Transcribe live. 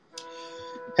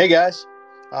Hey guys,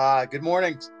 good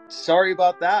morning. Sorry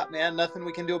about that, man. Nothing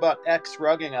we can do about X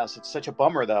rugging us. It's such a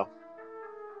bummer, though.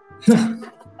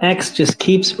 X just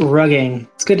keeps rugging.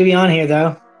 It's good to be on here,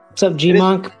 though. What's up, It is.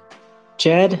 G-Monk?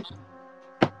 Jed?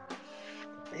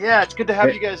 Yeah, it's good to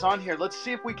have you guys on here. Let's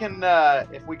see if we can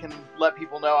let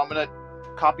people know. I'm gonna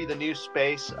copy the new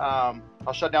space. I'll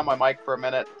shut down my mic for a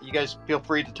minute. You guys feel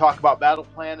free to talk about Battle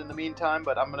Plan in the meantime,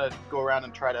 but I'm gonna go around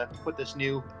and try to put this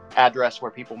new address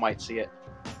where people might see it.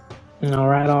 All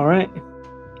right.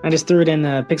 I just threw it in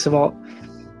the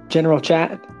Pixelvault general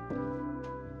chat.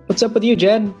 What's up with you,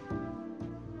 Jed?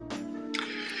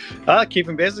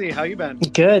 Keeping busy. How you been?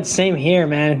 Good. Same here,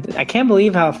 man. I can't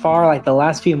believe how far the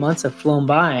last few months have flown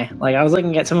by. I was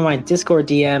looking at some of my Discord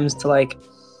DMs to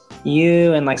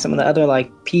you and some of the other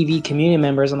PV community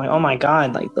members. I'm like, oh my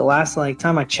god! The last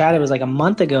time I chatted was a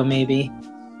month ago, maybe,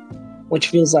 which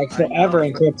feels like forever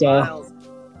in crypto.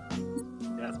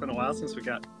 Yeah, it's been a while since we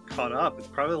got caught up. It's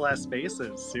probably the last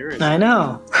Spaces. Seriously. I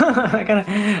know.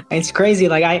 It's crazy.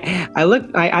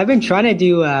 I've been trying to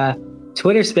do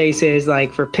Twitter Spaces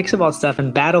for Pixelvault stuff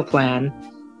and Battle Plan.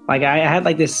 I had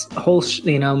this whole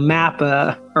map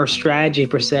or strategy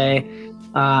per se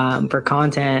for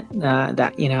content that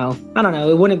I don't know,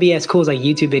 it wouldn't be as cool as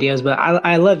YouTube videos, but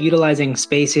I love utilizing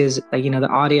Spaces, the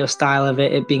audio style of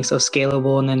it being so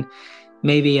scalable, and then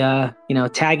maybe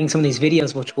tagging some of these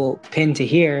videos which we'll pin to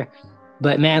here.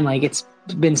 But man, it's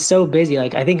been so busy.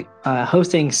 I think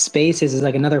hosting Spaces is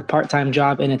another part-time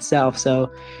job in itself.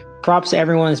 So props to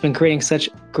everyone that's been creating such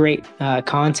great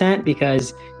content,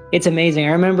 because it's amazing.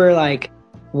 I remember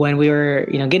when we were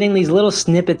getting these little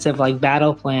snippets of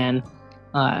Battle Plan,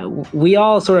 we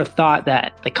all sort of thought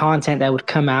that the content that would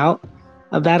come out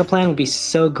of Battle Plan would be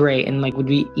so great and would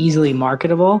be easily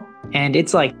marketable, and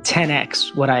it's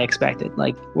 10x what I expected.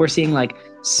 We're seeing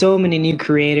so many new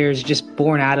creators just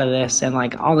born out of this, and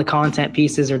all the content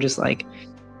pieces are just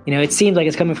it seems like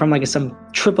it's coming from some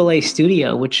AAA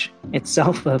studio, which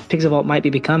itself Pixelvault might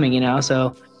be becoming,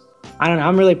 so I don't know.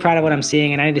 I'm really proud of what I'm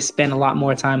seeing, and I need to spend a lot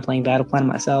more time playing Battle Plan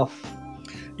myself.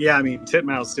 Yeah, I mean,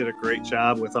 Titmouse did a great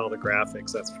job with all the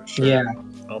graphics, that's for sure. Yeah.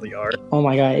 All the art. Oh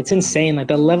my god, it's insane.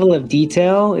 The level of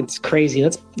detail, it's crazy.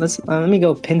 Let me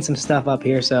go pin some stuff up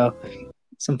here so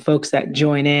some folks that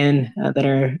join in that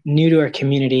are new to our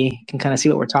community can kind of see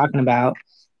what we're talking about.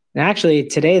 And actually,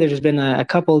 today there's just been a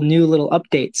couple new little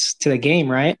updates to the game,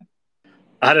 right?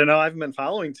 I don't know. I haven't been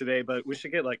following today, but we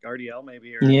should get RDL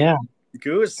maybe. Or yeah.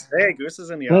 Goose. Hey, Goose is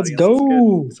in the Let's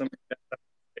audience. Let's go.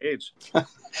 Stage.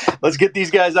 Let's get these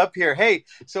guys up here. Hey,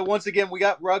 so once again, we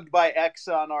got rugged by X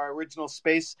on our original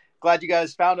space. Glad you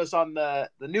guys found us on the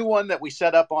new one that we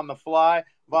set up on the fly.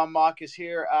 Von Mock is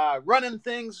here running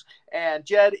things, and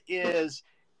Jed is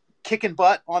kicking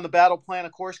butt on the Battle Plan,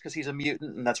 of course, because he's a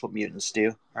mutant, and that's what mutants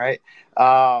do, right?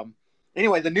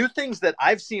 Anyway, the new things that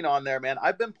I've seen on there, man,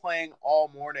 I've been playing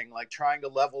all morning, trying to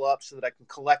level up so that I can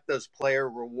collect those player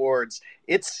rewards.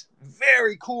 It's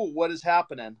very cool what is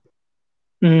happening.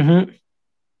 Mm-hmm.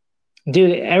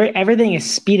 Dude, everything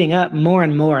is speeding up more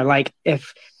and more.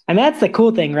 And that's the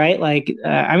cool thing, right?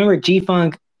 I remember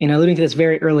G-Funk, alluding to this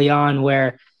very early on,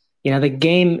 where, the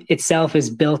game itself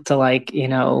is built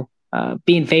to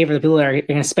be in favor of the people that are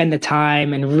going to spend the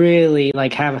time and really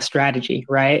have a strategy,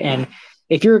 right? And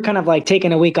if you're kind of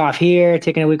taking a week off here,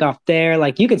 taking a week off there,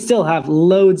 you can still have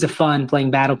loads of fun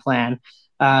playing Battle Plan.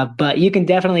 But you can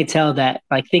definitely tell that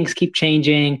things keep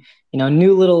changing.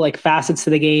 New little facets to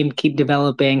the game keep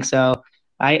developing. So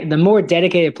the more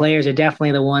dedicated players are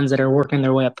definitely the ones that are working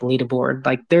their way up the leaderboard.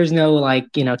 There's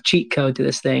no cheat code to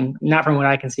this thing, not from what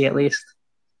I can see at least.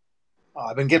 Oh,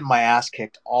 I've been getting my ass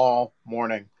kicked all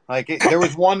morning. There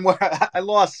was one where I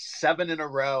lost 7 in a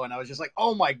row, and I was just like,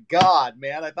 "Oh my god,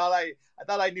 man! I thought I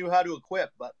knew how to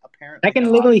equip, but apparently I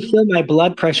can literally feel my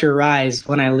blood pressure rise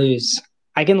when I lose.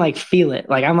 I can feel it.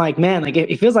 I'm like, man,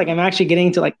 it feels like I'm actually getting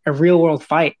into a real world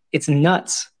fight. It's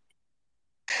nuts.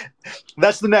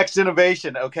 That's the next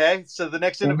innovation, okay? So the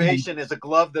next innovation is a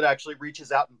glove that actually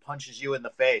reaches out and punches you in the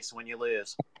face when you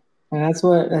lose. And that's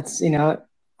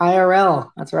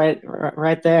IRL. That's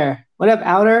right there. What up,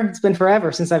 Outer? It's been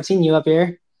forever since I've seen you up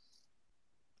here.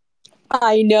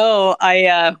 I know.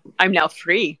 I'm now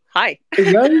free. Hi.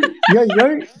 Yeah.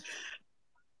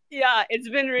 Yeah, it's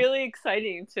been really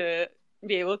exciting to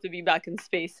be able to be back in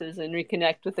Spaces and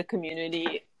reconnect with the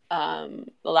community. The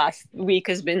last week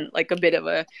has been a bit of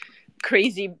a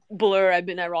crazy blur. I've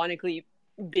been ironically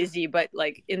busy, but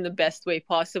in the best way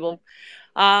possible.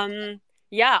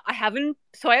 Yeah,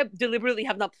 I deliberately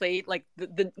have not played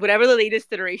the whatever the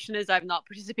latest iteration is. I've not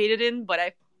participated in, but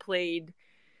I've played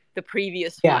the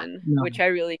previous Yeah, one, no, which I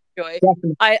really enjoy.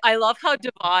 definitely. I love how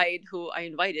Divide, who I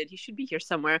invited, he should be here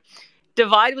somewhere.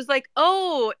 Divide was like,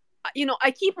 "Oh,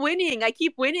 I keep winning,"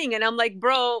 and I'm like,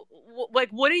 "Bro, like,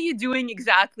 what are you doing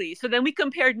exactly?" So then we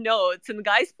compared notes, and the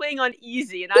guy's playing on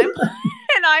easy, and I'm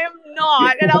and I am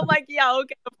not, and I'm like, "Yeah,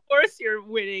 okay, of course you're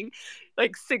winning,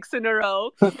 like 6 in a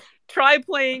row. Try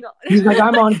playing." He's like,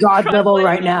 I'm on God try level playing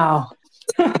right now.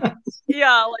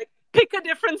 Yeah, like pick a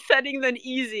different setting than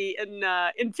easy,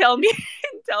 and tell me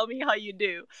tell me how you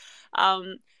do.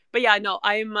 But yeah, no,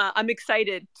 I'm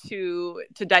excited to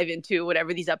dive into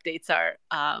whatever these updates are.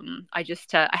 I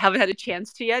just I haven't had a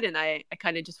chance to yet, and I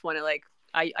kind of just want to like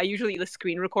I usually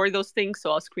screen record those things,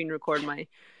 so I'll screen record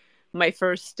my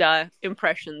first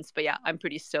impressions. But yeah, I'm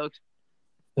pretty stoked.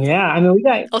 Yeah, I mean, we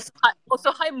got.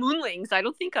 Also, hi Moonlings. I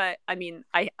don't think I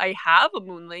have a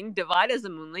Moonling. Divide has a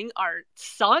Moonling. Our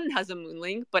son has a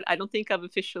Moonling, but I don't think I've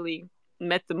officially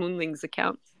met the Moonlings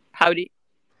account. Howdy.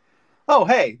 Oh,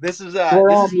 hey, this is We're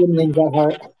all Moonlings at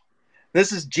heart.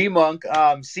 this is G Monk.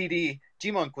 CD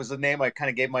G Monk was the name I kind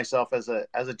of gave myself as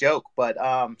a joke, but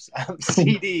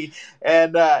CD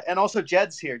and also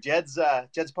Jed's here. Jed's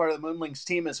part of the Moonlings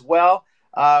team as well.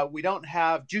 We don't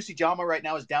have Juicy Jama right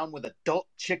now is down with adult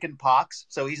chicken pox,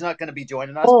 so he's not going to be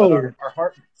joining us. Oh.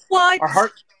 But What? our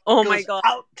heart Oh goes my god,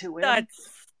 out to him. that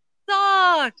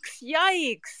sucks.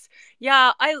 Yikes.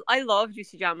 Yeah, I love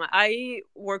Juicy Jama. I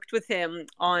worked with him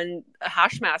on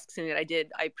Hash Masks, and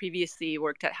I previously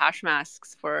worked at Hash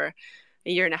Masks for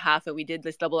a year and a half, and we did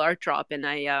this double art drop, and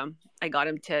I got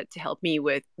him to help me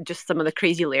with just some of the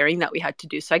crazy layering that we had to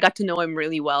do. So I got to know him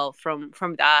really well from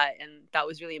that, and that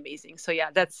was really amazing. So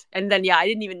yeah, and then I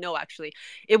didn't even know actually.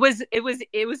 It was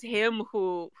him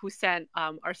who sent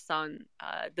our son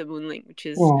the Moonling, which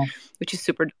is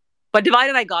super. But Divide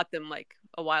and I got them like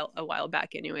a while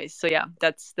back anyways. So yeah,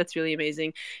 that's really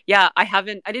amazing. Yeah, I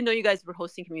didn't know you guys were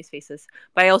hosting community spaces,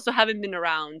 but I also haven't been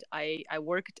around. I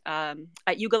worked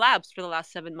at Yuga Labs for the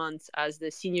last 7 months as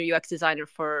the senior UX designer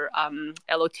for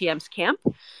LOTM's camp.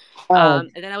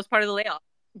 And then I was part of the layoff.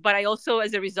 But I also,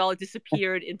 as a result,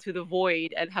 disappeared into the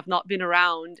void and have not been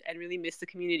around and really missed the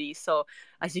community. So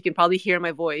as you can probably hear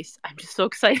my voice, I'm just so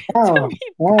excited to be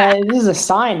back. This is a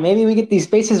sign. Maybe we get these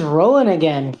spaces rolling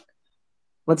again.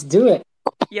 Let's do it.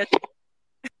 Yes.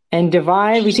 And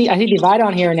Divide, I see Divide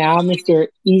on here now, Mr.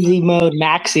 Easy Mode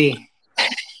Maxi.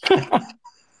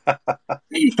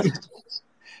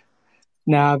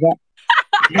 No,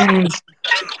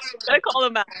 Gotta call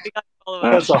him out.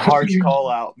 That's a harsh call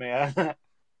out, man.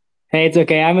 Hey, it's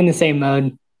okay. I'm in the same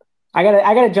mode. I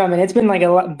gotta jump in. It's been like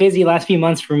a busy last few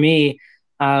months for me.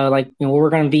 We're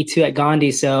working on V2 at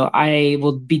Gandhi, so I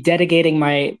will be dedicating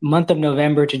my month of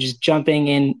November to just jumping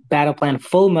in Battle Plan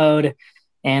full mode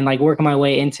and like working my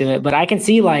way into it. But I can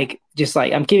see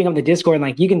I'm keeping up the Discord, and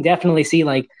like you can definitely see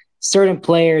like certain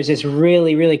players just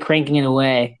really, really cranking it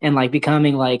away and like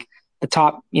becoming like the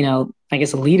top, I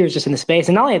guess leaders just in the space.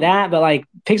 And not only that, but like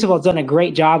Pixelvault's done a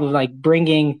great job of like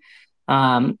bringing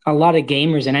a lot of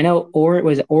gamers. And I know it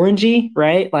was Orangey,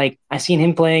 right? Like I seen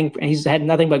him playing, and he's had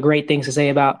nothing but great things to say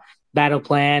about Battle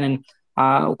Plan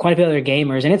and quite a few other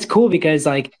gamers. And it's cool because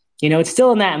like, it's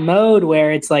still in that mode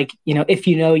where it's like,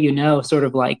 if sort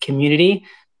of like community.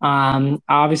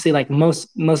 Obviously like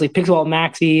mostly Pixelvault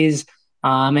maxis.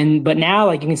 But now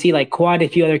like you can see like quite a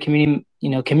few other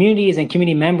communities and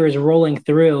community members rolling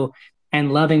through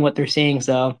and loving what they're seeing.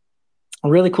 So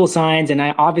really cool signs. And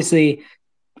I obviously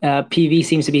PV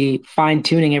seems to be fine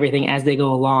tuning everything as they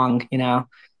go along,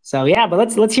 So yeah,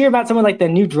 but let's hear about some of like the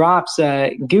new drops.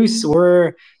 Goose,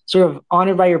 we're sort of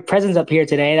honored by your presence up here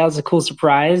today. That was a cool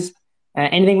surprise.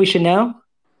 Anything we should know?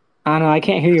 I don't know. I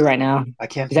can't hear you right now. I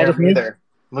can't hear him either.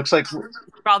 Looks like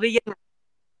probably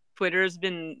Twitter's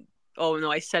been. Oh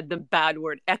no, I said the bad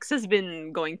word. X has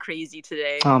been going crazy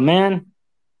today. Oh man,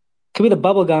 could be the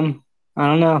bubble gum. I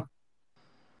don't know.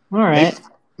 All right.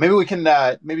 Maybe we can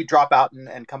maybe drop out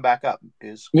and come back up.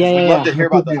 We'd love to hear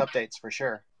about those updates for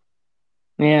sure.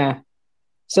 Yeah.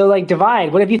 So like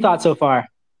Divide, what have you thought so far?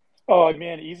 Oh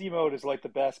man, easy mode is like the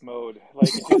best mode. Like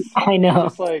I know.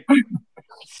 It's like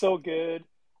so good.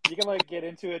 You can like get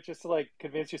into it just to like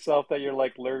convince yourself that you're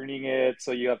like learning it.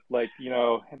 So you have like,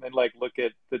 and then like look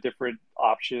at the different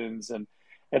options and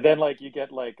then like you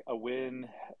get like a win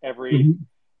every,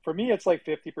 for me, it's like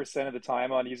 50% of the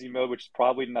time on easy mode, which is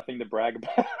probably nothing to brag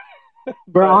about.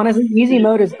 Bro, honestly, easy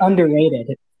mode is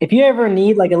underrated. If you ever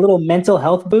need like a little mental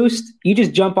health boost, you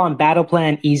just jump on Battle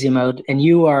Plan easy mode and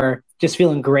you are just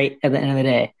feeling great at the end of the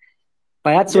day.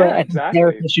 But that's what I think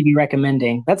therapists should be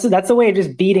recommending. That's the way of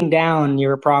just beating down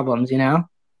your problems,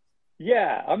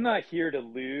 Yeah, I'm not here to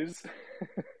lose.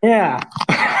 Yeah.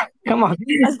 Come on.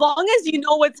 As long as you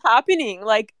know what's happening,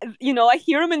 like, I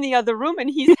hear him in the other room and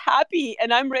he's happy,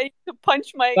 and I'm ready to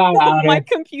punch my Wow, my Outer.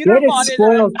 computer Way to monitor,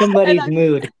 spoil and somebody's I'm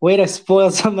mood. Way to spoil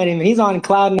somebody. He's on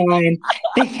cloud nine.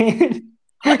 Thinking.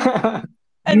 and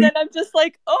then I'm just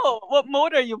like, oh, what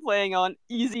mode are you playing on?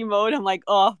 Easy mode. I'm like,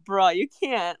 oh, bro, you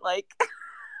can't. Like,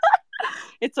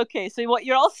 it's okay. So what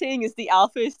you're all saying is the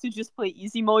alpha is to just play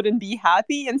easy mode and be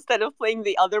happy instead of playing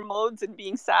the other modes and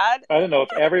being sad. I don't know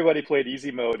if everybody played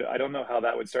easy mode. I don't know how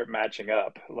that would start matching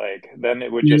up. Like then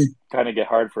it would just Mm. kind of get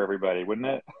hard for everybody, wouldn't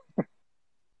it?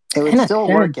 It would And still a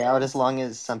work out as long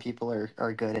as some people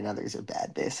are good and others are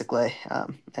bad, basically.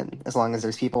 And as long as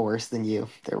there's people worse than you,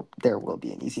 there will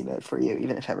be an easy mode for you,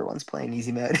 even if everyone's playing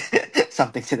easy mode.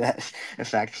 Something to that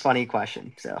effect. Funny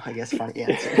question. So I guess funny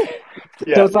answer. So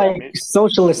Yeah, it's yeah. like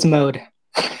socialist mode.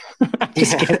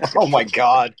 Just kidding. Oh my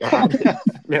God.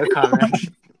 No comment.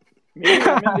 Maybe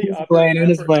I'm in I'm the just playing. I'm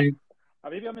just playing.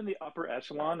 maybe I'm in the upper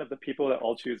echelon of the people that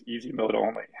all choose easy mode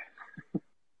only.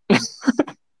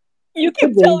 You Could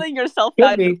keep be. telling yourself Could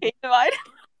that, be. okay, Divide?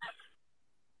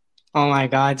 Oh my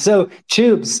God. So,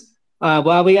 Tubes,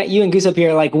 while we got you and Goose up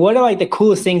here, like, what are like the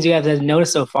coolest things you guys have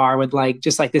noticed so far with like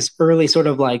just like this early sort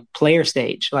of like player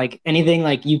stage? Like anything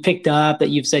like you picked up that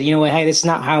you've said, you know what, hey, this is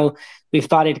not how we've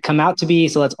thought it'd come out to be,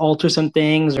 so let's alter some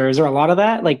things, or is there a lot of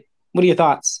that? Like, what are your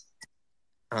thoughts?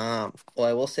 Well,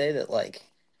 I will say that like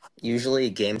usually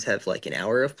games have like an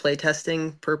hour of play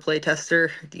testing per play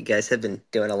tester. You guys have been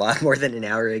doing a lot more than an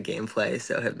hour of gameplay,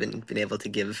 so have been able to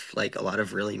give like a lot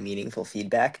of really meaningful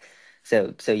feedback.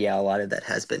 So yeah, a lot of that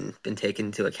has been taken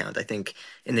into account. I think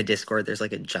in the Discord there's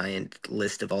like a giant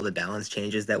list of all the balance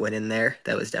changes that went in there.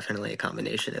 That was definitely a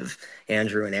combination of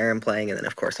Andrew and Aaron playing, and then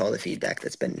of course all the feedback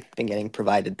that's been getting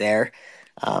provided there.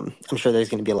 I'm sure there's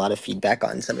going to be a lot of feedback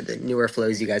on some of the newer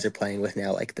flows you guys are playing with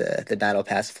now, like the battle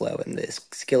pass flow and the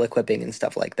skill equipping and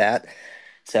stuff like that.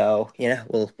 So yeah,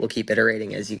 we'll keep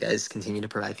iterating as you guys continue to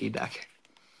provide feedback.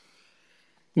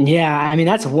 Yeah, I mean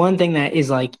that's one thing that is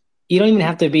like you don't even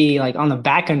have to be like on the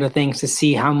back end of things to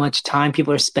see how much time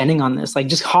people are spending on this. Like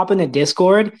just hop into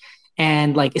Discord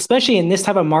and like especially in this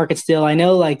type of market still, I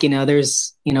know like,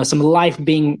 there's, some life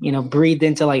being, breathed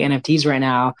into like NFTs right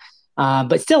now.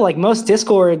 But still like most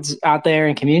Discords out there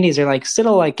and communities are like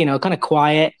still like, kind of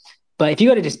quiet. But if you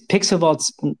go to just Pixel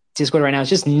Vault's Discord right now, it's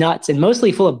just nuts and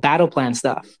mostly full of battle plan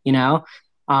stuff,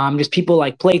 just people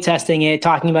like play testing it,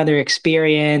 talking about their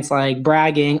experience, like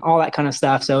bragging, all that kind of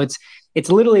stuff. So it's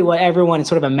literally what everyone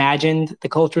sort of imagined the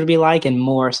culture to be like and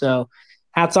more. So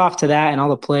hats off to that and all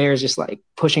the players just like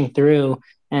pushing through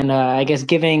and I guess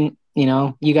giving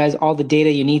you guys all the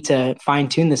data you need to fine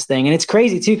tune this thing. And it's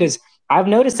crazy too because I've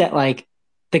noticed that like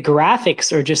the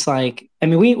graphics are just like I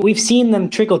mean we've seen them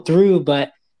trickle through,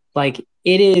 but like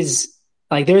it is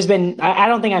like there's been I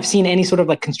don't think I've seen any sort of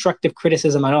like constructive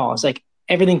criticism at all. It's like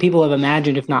everything people have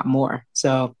imagined, if not more.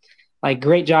 So, like,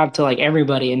 great job to like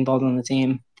everybody involved on the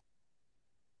team.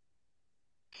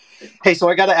 Hey, so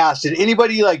I got to ask: did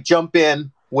anybody like jump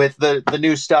in with the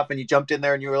new stuff, and you jumped in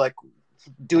there, and you were like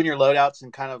doing your loadouts,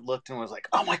 and kind of looked and was like,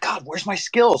 "Oh my God, where's my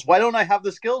skills? Why don't I have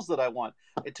the skills that I want?"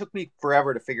 It took me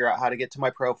forever to figure out how to get to my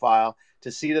profile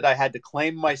to see that I had to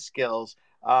claim my skills.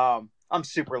 I'm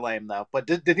super lame though. But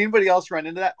did anybody else run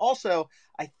into that? Also,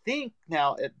 I think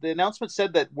now the announcement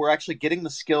said that we're actually getting the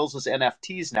skills as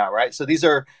NFTs now, right? So these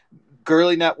are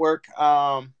Girly Network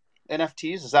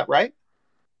NFTs. Is that right?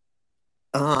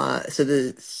 So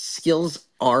the skills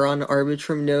are on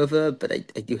Arbitrum Nova, but I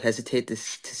do hesitate to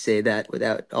say that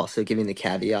without also giving the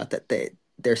caveat that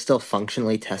they're still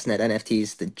functionally testnet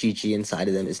NFTs. The GG inside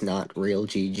of them is not real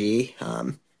GG.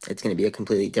 It's going to be a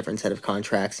completely different set of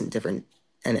contracts and different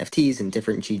NFTs and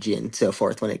different GG and so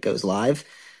forth when it goes live.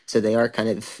 So they are kind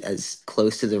of as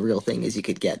close to the real thing as you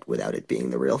could get without it being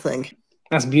the real thing.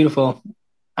 That's beautiful.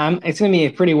 It's going to be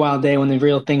a pretty wild day when the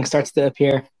real thing starts to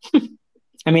appear.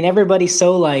 I mean, everybody's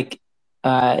so like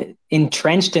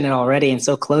entrenched in it already and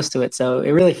so close to it. So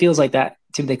it really feels like that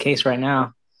to be the case right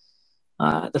now.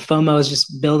 The FOMO is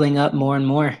just building up more and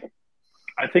more.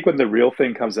 I think when the real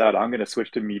thing comes out, I'm going to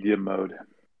switch to medium mode.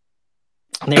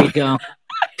 There you go.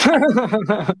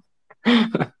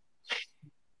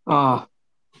 Oh,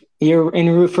 you're en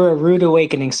route for a rude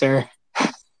awakening, sir.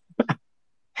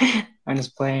 I'm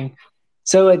just playing.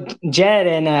 So Jed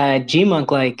and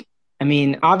G-Monk, like, I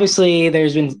mean, obviously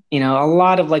there's been, a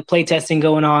lot of like play testing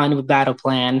going on with Battle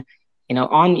Plan,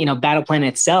 on, Battle Plan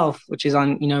itself, which is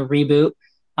on, Reboot.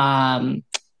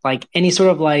 Like any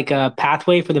sort of like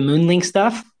pathway for the Moonlink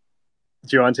stuff.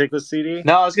 Do you want to take this, CD?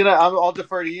 No, I'll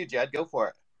defer to you, Jed. Go for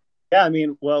it. Yeah, I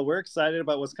mean, well, we're excited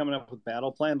about what's coming up with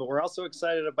Battle Plan, but we're also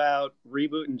excited about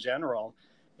Reboot in general.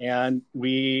 And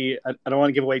I don't want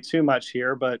to give away too much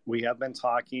here, but we have been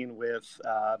talking with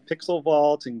Pixel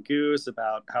Vault and Goose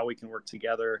about how we can work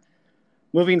together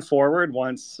moving forward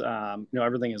once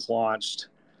everything is launched.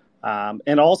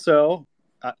 And also,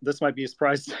 this might be a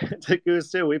surprise to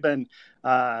Goose too. We've been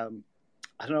I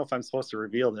don't know if I'm supposed to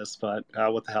reveal this, but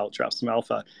what the hell, drop some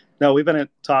alpha. No, we've been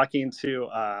talking to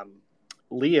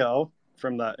Leo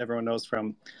everyone knows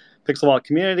from Pixel Vault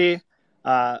community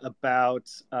about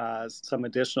some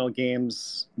additional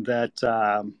games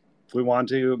that we want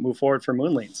to move forward for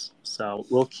Moonlings. So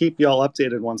we'll keep you all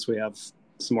updated once we have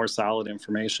some more solid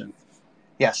information.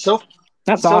 Yeah, so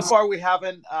awesome. far we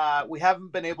haven't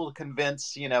been able to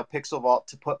convince Pixel Vault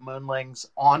to put Moonlings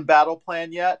on Battle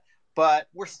Plan yet, but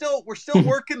we're still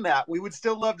working that. We would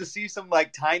still love to see some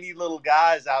like tiny little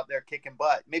guys out there kicking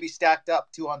butt, maybe stacked up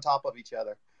two on top of each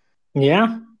other.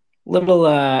 Yeah, little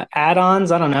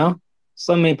add-ons. I don't know,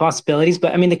 so many possibilities.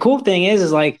 But I mean, the cool thing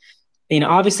is like,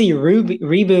 obviously your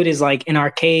Reboot is like an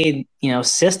arcade,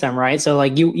 system, right? So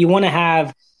like you want to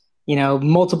have,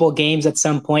 multiple games at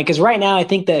some point. Because right now, I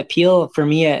think the appeal for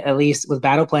me, at least with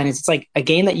Battle Plan, is it's like a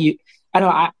game that I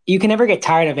don't know, you can never get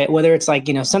tired of it. Whether it's like,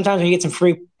 sometimes when you get some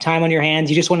free time on your hands,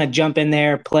 you just want to jump in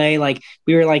there, play. Like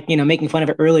we were like, making fun of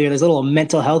it earlier. There's a little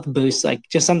mental health boost, like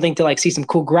just something to like see some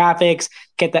cool graphics,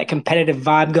 get that competitive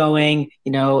vibe going,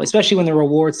 especially when the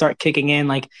rewards start kicking in.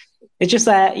 Like it's just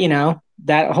that,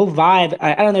 that whole vibe.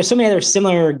 I don't know. There's so many other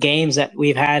similar games that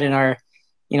we've had in our,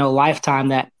 lifetime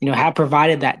that, have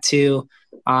provided that too,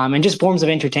 and just forms of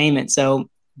entertainment. So,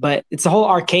 but it's the whole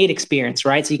arcade experience,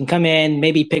 right? So you can come in,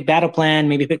 maybe pick Battle Plan,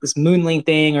 maybe pick this Moonling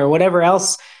thing or whatever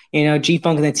else,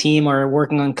 G-Funk and the team are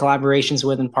working on collaborations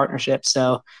with and partnerships.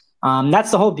 So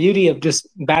that's the whole beauty of just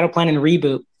Battle Plan and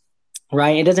Reboot,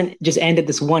 right? It doesn't just end at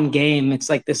this one game. It's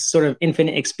like this sort of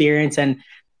infinite experience, and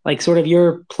like sort of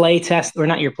your play test, or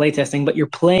not your play testing, but your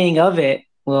playing of it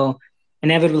will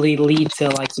inevitably lead to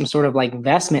like some sort of like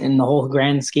investment in the whole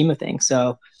grand scheme of things.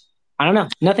 So I don't know,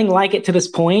 nothing like it to this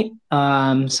point.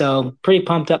 So pretty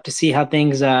pumped up to see how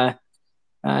things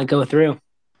go through.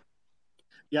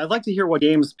 Yeah, I'd like to hear what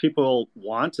games people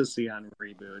want to see on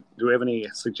Reboot. Do we have any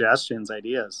suggestions,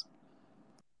 ideas?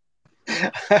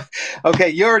 Okay,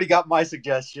 you already got my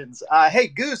suggestions. Hey,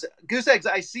 Goose Eggs,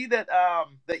 I see that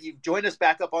that you've joined us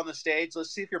back up on the stage. Let's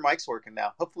see if your mic's working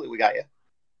now. Hopefully we got you.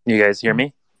 You guys hear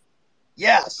me?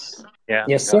 Yes. Yeah.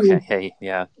 Yes, sir. Okay. Hey,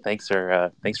 yeah. Thanks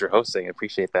for hosting. I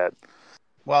appreciate that.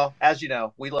 Well, as you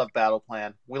know, we love Battle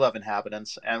Plan. We love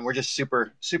Inhabitants, and we're just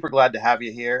super, super glad to have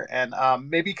you here. And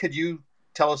maybe could you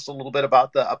tell us a little bit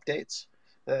about the updates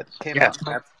that came out?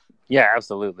 Yeah,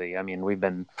 absolutely. I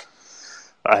mean,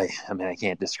 I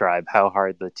can't describe how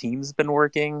hard the team's been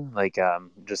working. Like,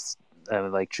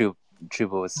 like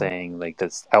Chuba was saying, like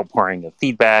this outpouring of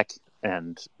feedback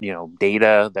and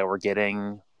data that we're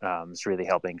getting is really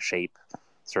helping shape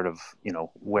sort of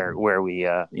where we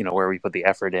put the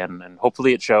effort in, and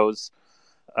hopefully it shows.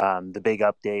 The big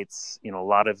updates, a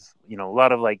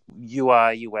lot of like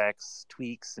UI UX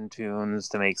tweaks and tunes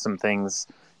to make some things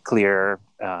clear.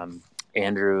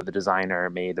 Andrew, the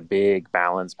designer, made a big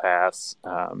balance pass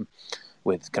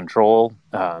with control,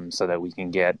 so that we can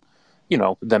get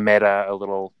the meta a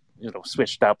little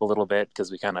switched up a little bit,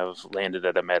 because we kind of landed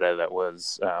at a meta that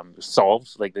was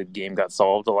solved. Like the game got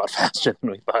solved a lot faster than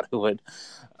we thought it would.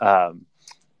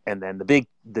 And then the big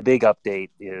update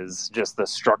is just the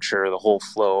structure, the whole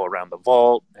flow around the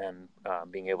vault, and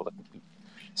being able to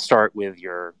start with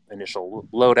your initial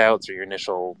loadouts or your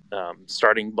initial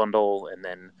starting bundle, and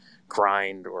then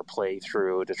grind or play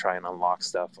through to try and unlock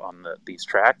stuff on these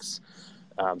tracks.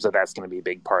 So that's going to be a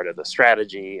big part of the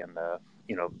strategy and the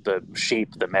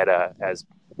shape, the meta as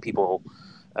people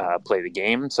play the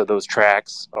game. So those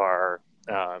tracks are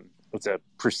it's a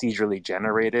procedurally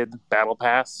generated battle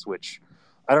pass, which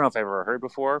I don't know if I've ever heard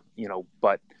before,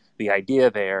 but the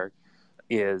idea there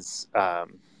is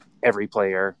every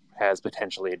player has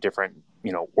potentially a different,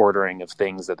 ordering of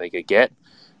things that they could get.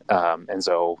 And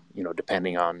so,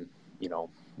 depending on,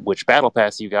 which battle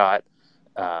pass you got,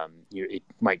 it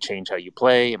might change how you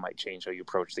play. It might change how you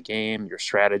approach the game, your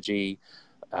strategy.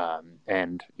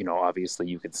 And, obviously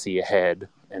you could see ahead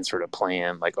and sort of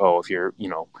plan like, oh, if you're,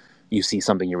 you see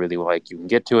something you really like, you can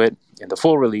get to it. In the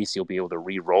full release, you'll be able to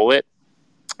re-roll it.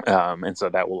 And so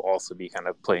that will also be kind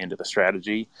of play into the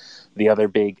strategy. The other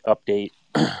big update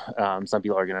some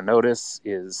people are going to notice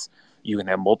is you can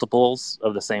have multiples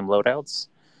of the same loadouts.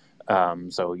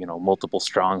 So, multiple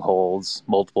strongholds,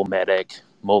 multiple medic,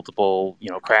 multiple,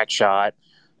 crack shot.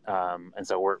 And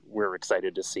so we're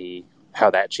excited to see how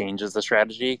that changes the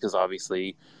strategy, because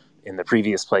obviously in the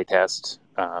previous playtest,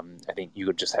 I think you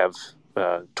would just have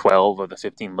 12 of the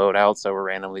 15 loadouts that were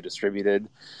randomly distributed.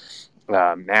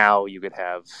 Now you could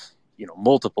have,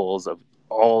 multiples of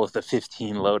all of the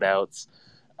 15 loadouts,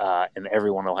 and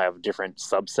everyone will have a different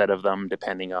subset of them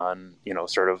depending on,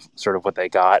 sort of what they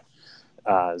got.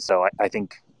 So I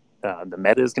think the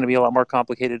meta is going to be a lot more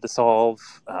complicated to solve,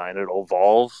 and it'll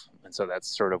evolve. And so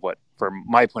that's sort of what, from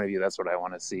my point of view, that's what I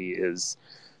want to see is,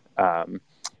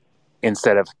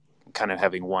 instead of kind of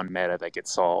having one meta that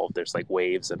gets solved, there's like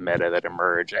waves of meta that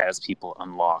emerge as people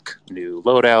unlock new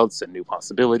loadouts and new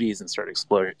possibilities and start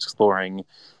exploring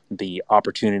the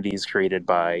opportunities created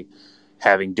by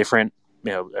having different,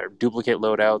 duplicate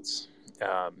loadouts.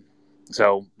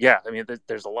 So yeah, I mean,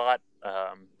 there's a lot,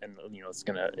 and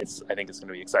I think it's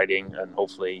gonna be exciting, and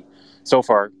hopefully, so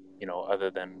far,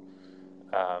 other than,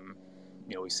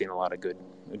 we've seen a lot of good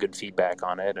feedback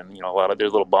on it, and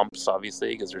there's little bumps, obviously,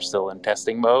 because they're still in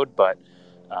testing mode, but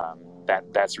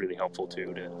that's really helpful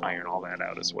too, to iron all that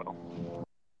out as well.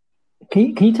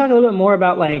 Can you talk a little bit more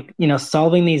about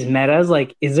solving these metas?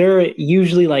 Like, is there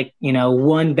usually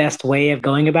one best way of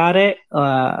going about it,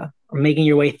 or making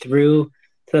your way through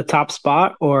to the top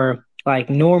spot, or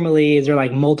normally is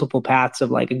there multiple paths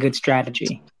of a good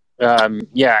strategy? So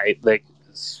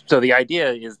the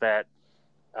idea is that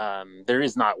there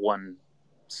is not one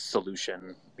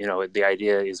solution. The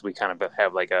idea is we kind of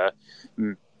have a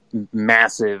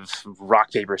massive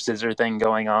rock paper scissors thing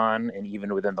going on, and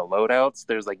even within the loadouts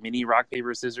there's mini rock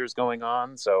paper scissors going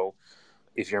on. So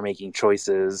if you're making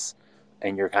choices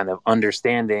and you're kind of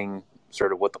understanding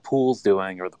sort of what the pool's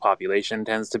doing or the population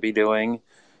tends to be doing,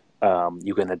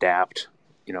 you can adapt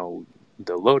the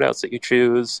loadouts that you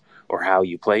choose or how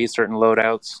you play certain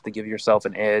loadouts to give yourself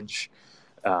an edge,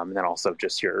 and then also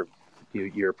just your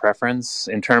preference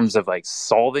in terms of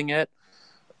solving it.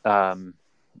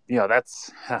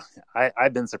 That's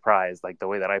I've been surprised, the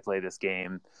way that I play this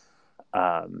game.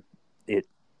 I've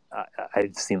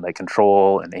seen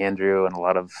Control and Andrew and a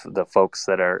lot of the folks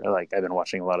that are I've been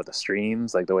watching a lot of the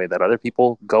streams, the way that other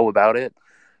people go about it.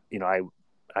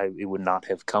 It would not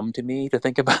have come to me to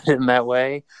think about it in that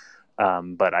way,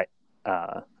 but I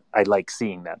like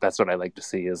seeing that. That's what I like to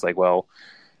see is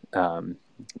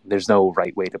there's no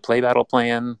right way to play Battle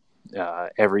Plan.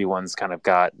 Everyone's kind of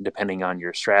got, depending on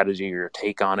your strategy or your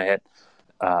take on it,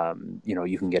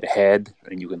 you can get ahead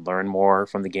and you can learn more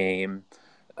from the game,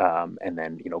 and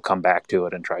then come back to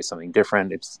it and try something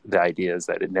different. The idea is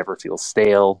that it never feels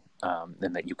stale,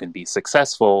 and that you can be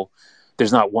successful.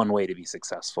 There's not one way to be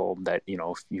successful. That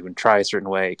if you can try a certain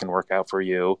way, it can work out for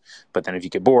you. But then if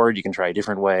you get bored, you can try a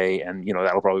different way, and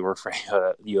that'll probably work for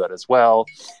you as well.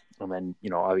 And then,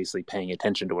 obviously paying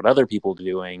attention to what other people are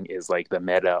doing is the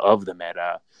meta of the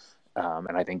meta.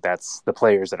 And I think that's the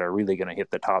players that are really going to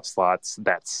hit the top slots.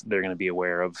 They're going to be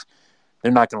aware of.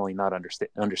 They're not going to only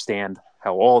understand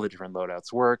how all the different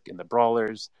loadouts work in the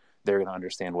brawlers. They're going to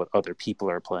understand what other people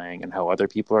are playing and how other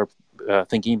people are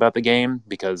thinking about the game,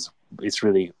 because it's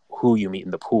really who you meet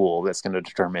in the pool that's going to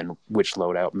determine which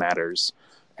loadout matters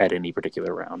at any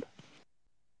particular round.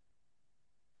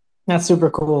 That's super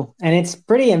cool. And it's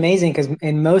pretty amazing because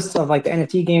in most of the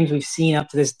NFT games we've seen up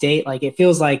to this date, it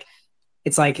feels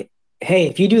it's hey,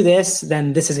 if you do this,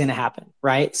 then this is going to happen,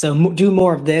 right? So do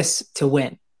more of this to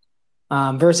win.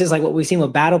 Versus what we've seen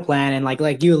with Battle Plan and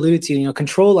like you alluded to,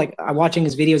 Control, watching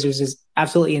his videos was just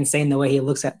absolutely insane the way he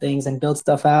looks at things and builds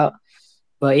stuff out.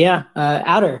 But yeah,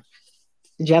 Outer,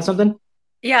 did you have something?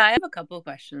 Yeah, I have a couple of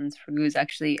questions for Goose,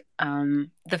 actually.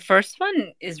 The first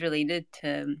one is related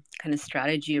to kind of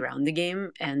strategy around the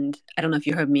game. And I don't know if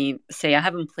you heard me say I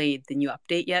haven't played the new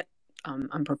update yet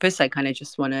on purpose. I kind of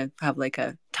just want to have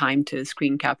a time to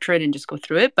screen capture it and just go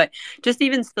through it. But just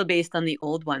even still based on the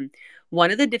old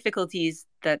one of the difficulties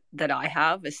that I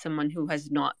have as someone who has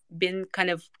not been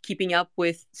kind of keeping up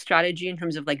with strategy in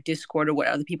terms of Discord or what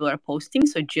other people are posting,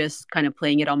 so just kind of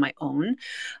playing it on my own.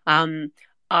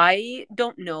 I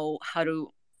don't know how to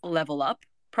level up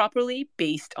properly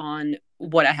based on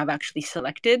what I have actually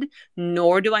selected,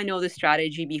 nor do I know the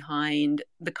strategy behind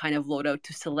the kind of loadout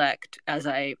to select as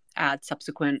I add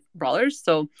subsequent brawlers.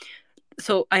 So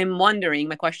I'm wondering,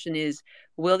 my question is,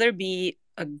 will there be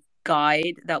a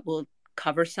guide that will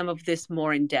cover some of this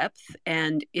more in depth?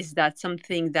 And is that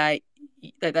something that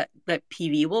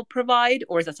PV will provide,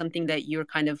 or is that something that you're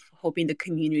kind of hoping the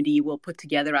community will put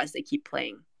together as they keep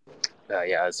playing?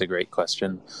 Yeah, that's a great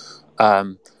question.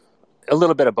 A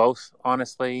little bit of both,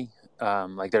 honestly.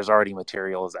 There's already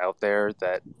materials out there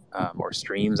that, or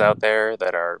streams out there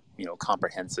that are,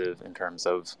 comprehensive in terms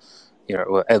of,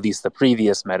 at least the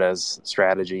previous meta's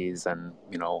strategies and,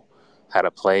 how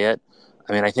to play it.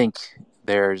 I mean, I think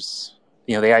there's,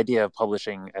 the idea of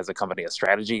publishing as a company a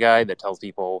strategy guide that tells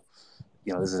people,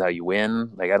 this is how you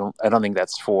win. Like, I don't think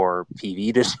that's for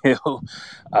PV to do.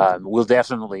 We'll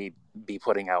definitely be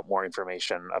putting out more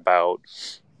information about,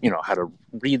 how to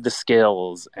read the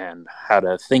skills and how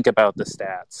to think about the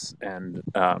stats and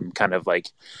kind of like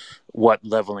what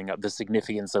leveling up, the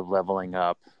significance of leveling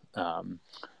up,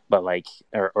 but like,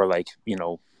 or like,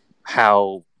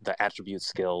 how the attribute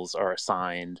skills are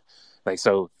assigned, like,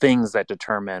 so things that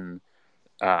determine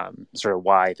sort of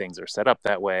why things are set up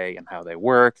that way and how they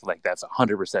work, like that's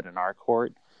 100% in our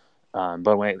court.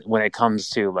 But when it comes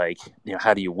to like,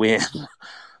 how do you win,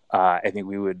 I think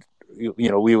we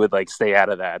would like stay out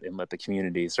of that and let the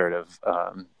community sort of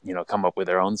come up with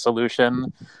their own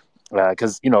solution,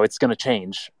 because it's going to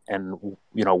change. And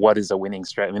what is a winning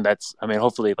strategy? I mean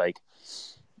hopefully, like,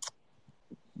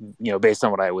 based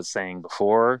on what I was saying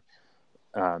before,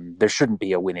 there shouldn't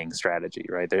be a winning strategy,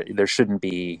 right? There shouldn't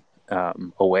be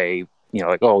a way,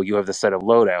 like, oh, you have this set of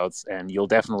loadouts and you'll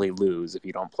definitely lose if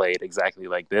you don't play it exactly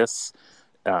like this.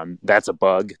 That's a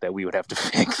bug that we would have to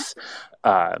fix.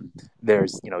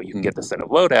 There's, you can get the set of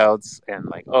loadouts and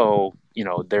like, oh,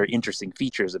 there are interesting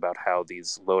features about how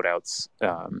these loadouts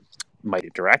might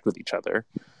interact with each other.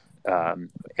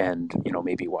 And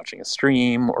maybe watching a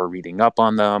stream or reading up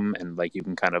on them, and like you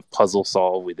can kind of puzzle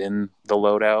solve within the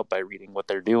loadout by reading what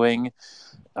they're doing.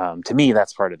 To me,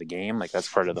 that's part of the game, like that's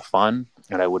part of the fun,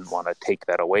 and I wouldn't want to take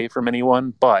that away from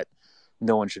anyone, but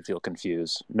no one should feel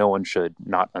confused. No one should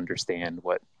not understand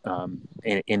what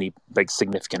any like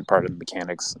significant part of the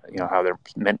mechanics, how they're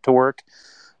meant to work.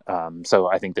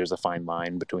 So I think there's a fine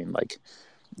line between like,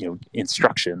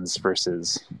 instructions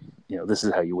versus, this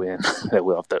is how you win that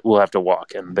we'll have to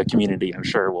walk, and the community, I'm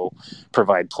sure, will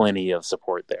provide plenty of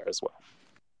support there as well.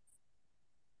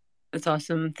 That's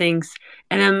awesome. Thanks.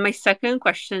 And then my second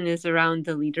question is around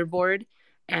the leaderboard.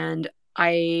 And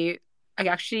I'm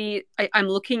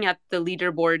looking at the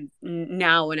leaderboard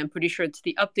now, and I'm pretty sure it's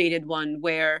the updated one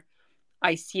where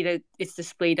I see that it's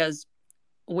displayed as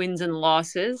wins and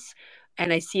losses.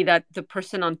 And I see that the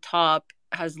person on top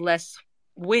has less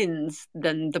wins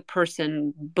than the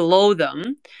person below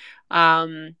them.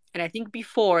 And I think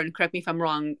before, and correct me if I'm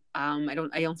wrong, I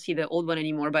don't see the old one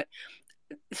anymore, but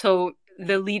so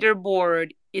the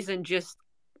leaderboard isn't just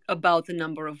about the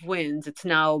number of wins. It's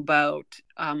now about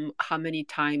how many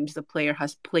times the player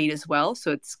has played as well.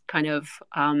 So it's kind of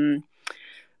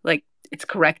like it's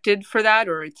corrected for that,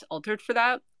 or it's altered for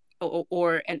that.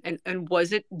 And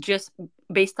was it just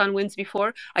based on wins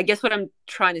before? I guess what I'm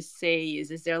trying to say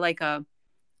is there like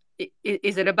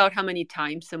is it about how many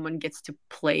times someone gets to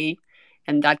play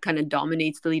and that kind of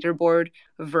dominates the leaderboard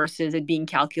versus it being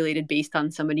calculated based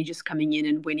on somebody just coming in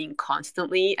and winning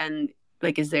constantly? And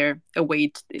like, is there a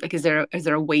weight? Like, is there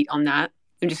a weight on that?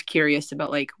 I'm just curious about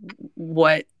like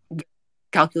what the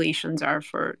calculations are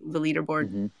for the leaderboard.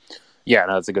 Mm-hmm. Yeah,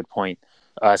 no, that's a good point.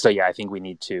 So yeah, I think we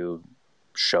need to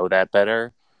show that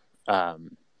better.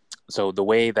 So the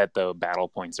way that the battle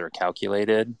points are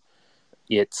calculated,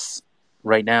 it's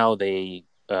right now the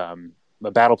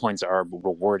battle points are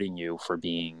rewarding you for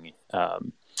being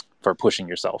for pushing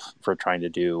yourself, for trying to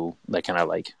do like kind of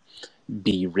like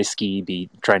be risky, be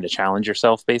trying to challenge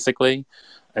yourself basically.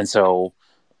 And so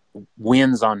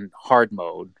wins on hard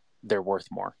mode, they're worth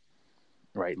more,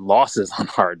 right? Losses on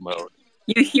hard mode.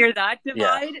 You hear that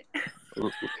divide?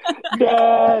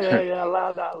 Yeah,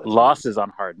 allow that. Losses on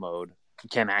hard mode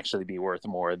can actually be worth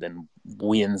more than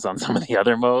wins on some of the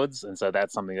other modes, and so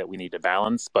that's something that we need to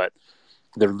balance. But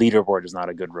the leaderboard is not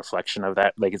a good reflection of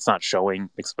that. Like, it's not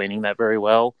explaining that very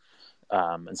well,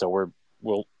 and so we're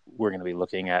going to be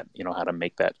looking at how to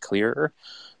make that clearer.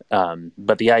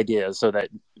 But the idea is so that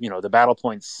the battle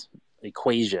points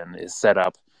equation is set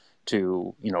up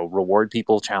to reward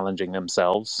people challenging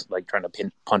themselves, like trying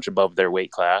to punch above their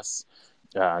weight class.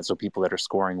 So people that are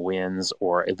scoring wins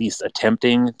or at least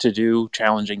attempting to do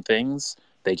challenging things,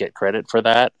 they get credit for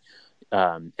that.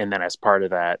 And then as part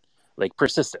of that, like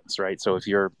persistence, right? So if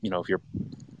you're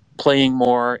playing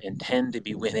more and tend to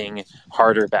be winning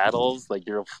harder battles, like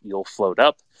you'll float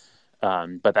up.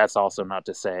 But that's also not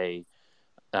to say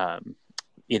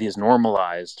it is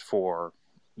normalized for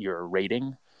your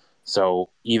rating. So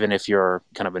even if you're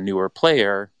kind of a newer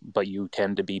player, but you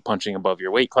tend to be punching above your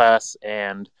weight class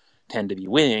and tend to be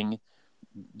winning,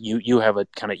 you have a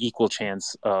kind of equal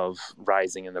chance of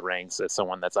rising in the ranks as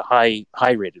someone that's a high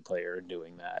rated player and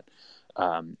doing that.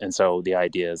 And so the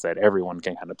idea is that everyone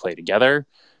can kind of play together.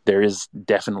 There is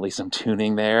definitely some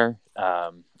tuning there,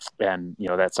 and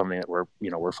that's something that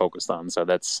we're focused on. So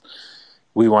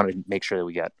we want to make sure that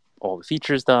we get all the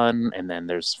features done, and then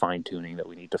there's fine tuning that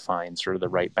we need to find sort of the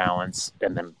right balance,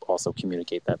 and then also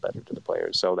communicate that better to the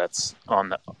players. So that's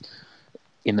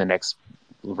in the next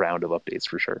round of updates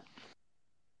for sure.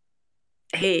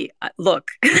 Hey,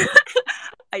 look,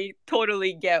 I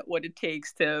totally get what it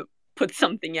takes to put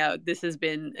something out. This has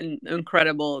been an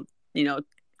incredible,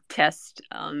 test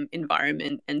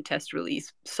environment and test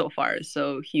release so far.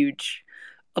 So huge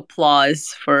applause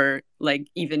for like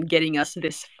even getting us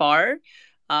this far.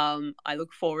 I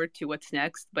look forward to what's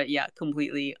next, but yeah,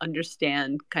 completely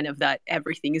understand kind of that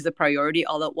everything is a priority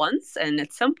all at once, and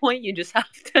at some point you just have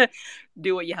to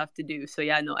do what you have to do. So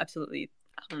yeah, no, absolutely.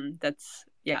 I'm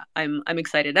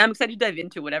excited. I'm excited to dive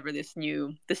into whatever this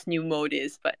new mode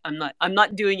is, but I'm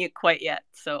not doing it quite yet.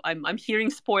 So I'm hearing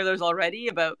spoilers already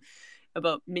about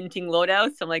minting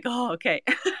loadouts. I'm like, oh, okay.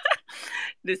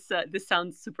 This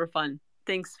sounds super fun.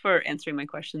 Thanks for answering my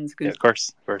questions, Goose. Yeah, of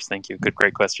course. Thank you.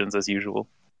 Great questions as usual.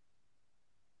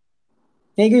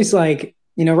 Hey, Goose, like,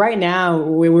 right now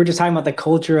we're just talking about the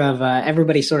culture of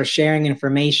everybody sort of sharing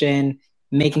information,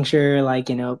 making sure like,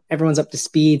 everyone's up to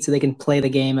speed so they can play the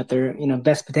game at their,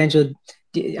 best potential.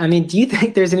 Do you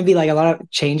think there's going to be like a lot of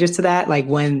changes to that? Like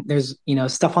when there's,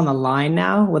 stuff on the line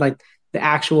now with like the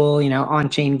actual,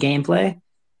 on-chain gameplay?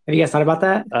 Have you guys thought about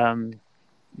that?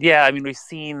 Yeah, we've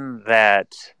seen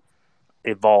that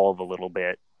evolve a little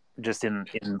bit just in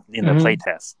the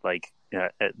playtest. Like,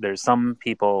 there's some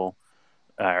people,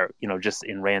 just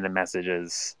in random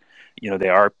messages, they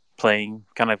are playing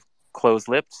kind of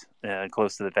close-lipped,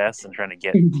 close to the vest, and trying to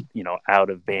get, out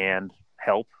of band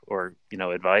help or,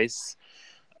 advice.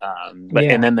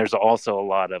 And then there's also a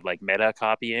lot of like meta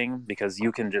copying, because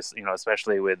you can just,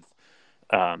 especially with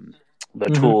the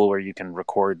tool where you can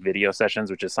record video sessions,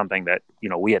 which is something that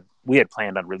we had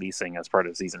planned on releasing as part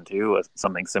of season 2,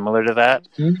 something similar to that.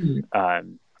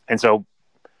 And so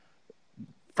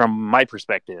from my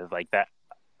perspective, like that,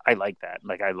 I like that.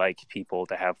 Like, I like people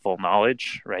to have full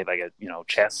knowledge, right? Like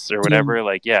chess or whatever.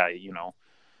 Like, yeah,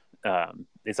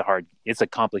 it's a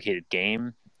complicated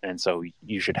game, and so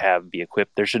you should be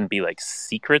equipped. There shouldn't be like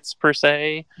secrets per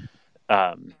se,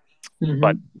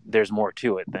 but there's more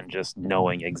to it than just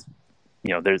knowing.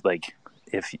 There's like,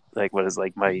 if like what is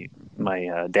like my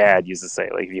dad used to say,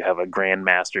 like, if you have a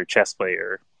grandmaster chess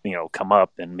player, come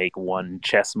up and make one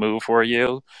chess move for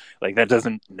you, like that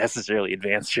doesn't necessarily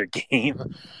advance your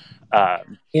game,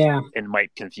 and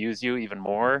might confuse you even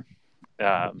more.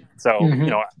 So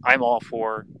I'm all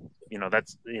for,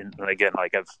 that's again,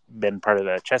 like, I've been part of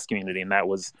the chess community, and that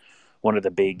was one of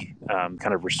the big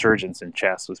kind of resurgence in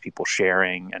chess, was people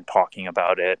sharing and talking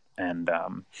about it, and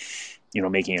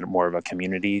making it more of a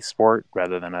community sport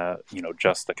rather than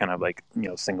just the kind of like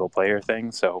single player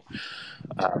thing. So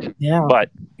but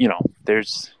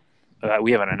there's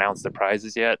we haven't announced the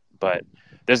prizes yet, but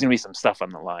there's gonna be some stuff on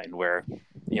the line where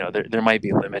there might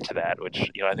be a limit to that,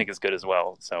 which I think is good as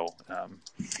well. So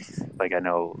like, I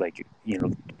know, like,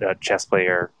 a chess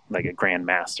player, like a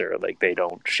grandmaster, like they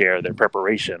don't share their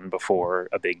preparation before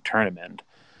a big tournament.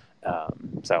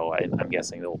 So I'm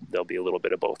guessing there'll be a little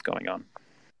bit of both going on.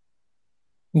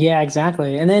 Yeah,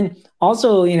 exactly. And then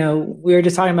also, we were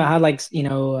just talking about how like,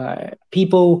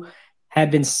 people have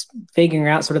been figuring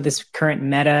out sort of this current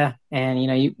meta, and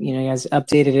you guys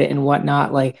updated it and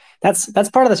whatnot. Like that's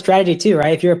part of the strategy too,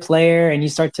 right? If you're a player and you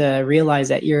start to realize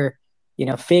that you're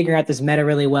figuring out this meta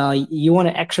really well, you want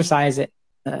to exercise it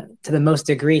to the most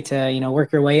degree to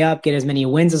work your way up, get as many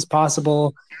wins as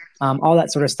possible, all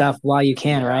that sort of stuff while you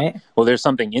can, right? Well, there's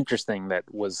something interesting that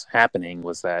was happening,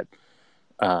 was that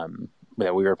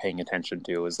that we were paying attention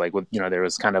to, is like, there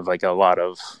was kind of like a lot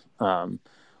of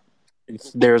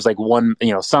there's like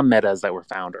some metas that were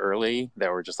found early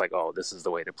that were just like, oh, this is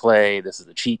the way to play, this is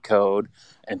the cheat code,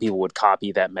 and people would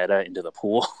copy that meta into the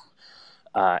pool.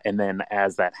 And then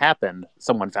as that happened,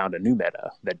 someone found a new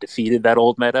meta that defeated that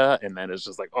old meta, and then it's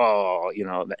just like, oh,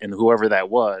 and whoever that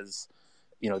was,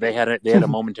 they had a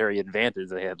momentary advantage.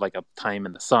 They had like a time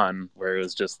in the sun where it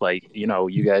was just like,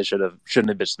 you guys shouldn't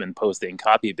have just been posting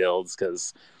copy builds,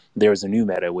 because there was a new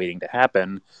meta waiting to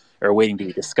happen, or waiting to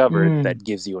be discovered, that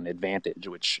gives you an advantage,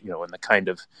 which, in the kind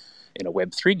of, in a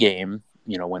Web3 game,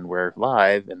 when we're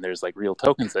live and there's like real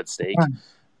tokens at stake,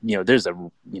 there's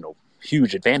a,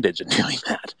 huge advantage in doing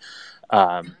that.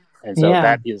 And so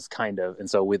that is kind of, and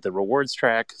so with the rewards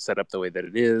track set up the way that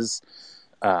it is,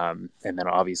 and then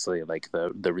obviously like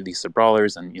the release of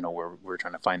brawlers, and, we're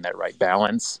trying to find that right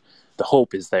balance. The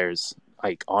hope is there's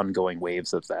like ongoing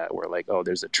waves of that, where like, oh,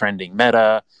 there's a trending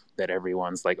meta that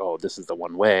everyone's like, oh, this is the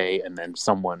one way, and then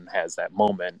someone has that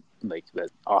moment, like that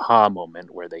aha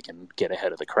moment, where they can get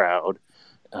ahead of the crowd.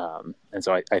 And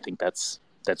so I think that's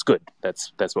that's good.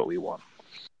 That's what we want.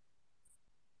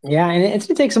 Yeah, and it's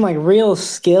gonna take some like real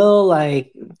skill,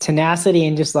 like tenacity,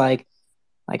 and just like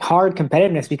hard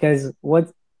competitiveness, because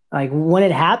what like when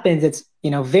it happens, it's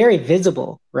very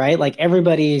visible, right? Like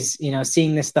everybody's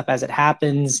seeing this stuff as it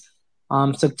happens.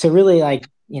 So to really like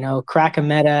crack a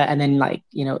meta and then like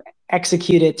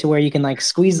execute it to where you can like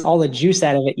squeeze all the juice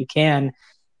out of it you can,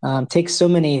 takes so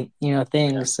many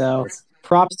things. So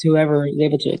props to whoever is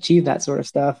able to achieve that sort of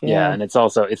stuff. Yeah, and it's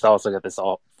also got this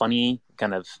all funny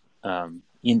kind of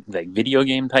in like video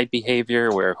game type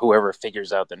behavior where whoever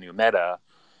figures out the new meta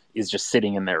is just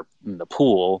sitting in the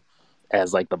pool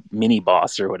as like the mini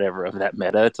boss or whatever of that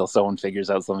meta until someone figures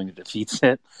out something that defeats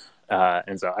it.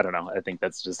 And so I don't know. I think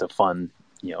that's just a fun,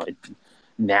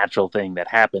 natural thing that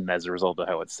happened as a result of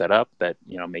how it's set up that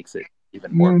makes it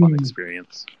even more fun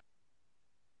experience.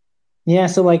 Yeah,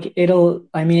 so like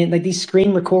like these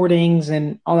screen recordings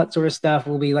and all that sort of stuff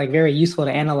will be like very useful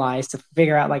to analyze to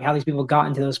figure out like how these people got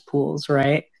into those pools,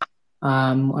 right?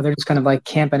 Or they're just kind of like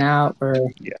camping out, or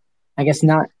I guess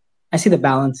not. I see the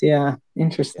balance. Yeah,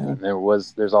 interesting. Yeah,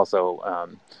 there's also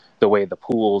the way the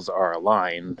pools are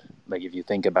aligned. Like if you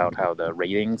think about how the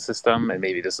rating system, and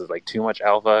maybe this is like too much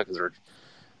alpha because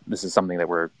this is something that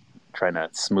we're trying to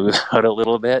smooth out a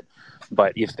little bit.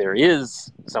 But if there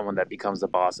is someone that becomes the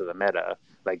boss of the meta,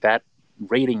 like that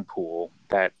rating pool,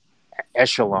 that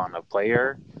echelon of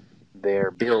player, their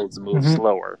builds move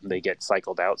slower. They get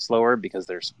cycled out slower because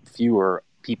there's fewer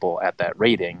people at that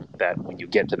rating that when you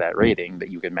get to that rating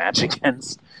that you can match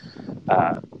against.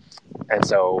 And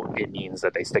so it means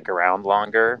that they stick around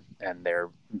longer, and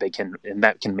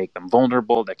that can make them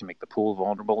vulnerable. That can make the pool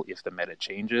vulnerable if the meta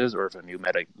changes or if a new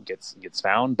meta gets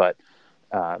found. But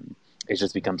it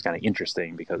just becomes kind of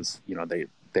interesting because they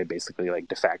basically like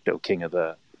de facto king of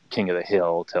the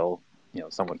hill till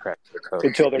someone cracks their code.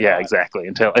 Until they're not. Exactly.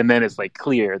 And then it's like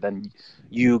clear. Then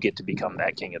you get to become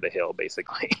that king of the hill,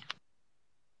 basically.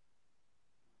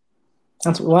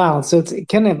 That's wow. So it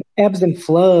kind of ebbs and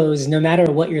flows no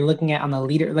matter what you're looking at on the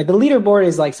leader. Like the leaderboard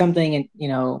is like something,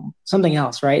 something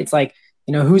else, right? It's like,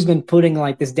 who's been putting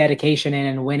like this dedication in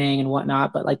and winning and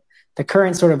whatnot. But like the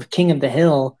current sort of king of the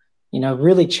hill,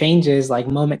 really changes like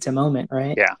moment to moment,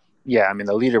 right? Yeah. Yeah. I mean,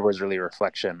 the leaderboard is really a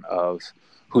reflection of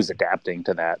who's adapting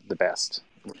to that the best.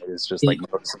 It's just like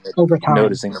noticing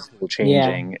the pool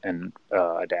changing and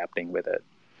adapting with it.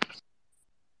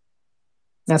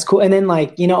 That's cool. And then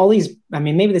like, all these, I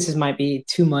mean, maybe might be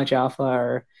too much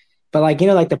alpha but like,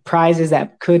 like the prizes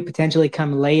that could potentially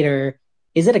come later,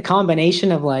 is it a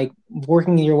combination of like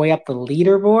working your way up the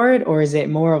leaderboard, or is it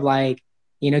more of like,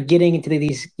 getting into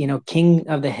these, king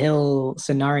of the hill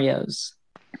scenarios?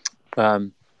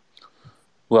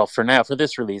 Well, for now, for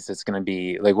this release, it's going to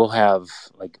be like we'll have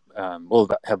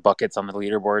buckets on the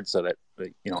leaderboard so that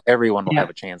everyone will have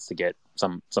a chance to get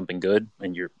something good,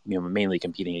 and you're mainly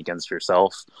competing against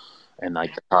yourself and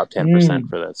like the top 10%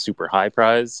 for the super high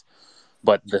prize.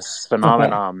 But this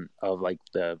phenomenon of like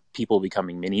the people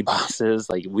becoming mini bosses,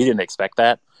 like we didn't expect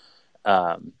that,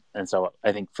 and so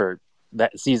I think for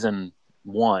that season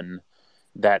 1,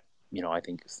 that I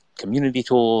think community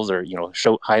tools or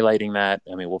highlighting that.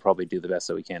 I mean, we'll probably do the best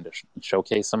that we can to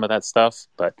showcase some of that stuff.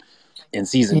 But in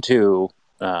season 2,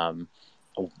 we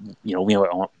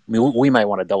might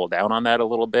want to double down on that a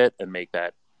little bit and make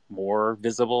that more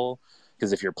visible.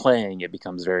 Because if you're playing, it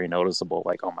becomes very noticeable.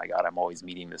 Like, oh my God, I'm always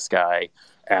meeting this guy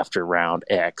after round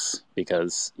X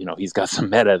because he's got some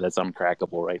meta that's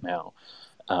uncrackable right now.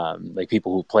 Like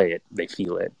people who play it, they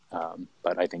feel it.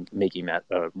 But I think making that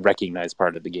a recognized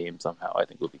part of the game somehow, I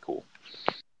think would be cool.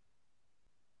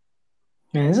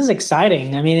 Man, this is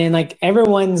exciting. I mean, and like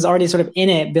everyone's already sort of in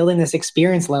it, building this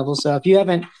experience level. So if you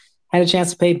haven't had a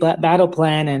chance to play Battle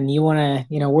Plan and you want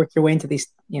to, work your way into these,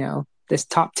 this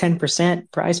top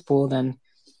 10% prize pool, then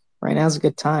right now is a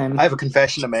good time. I have a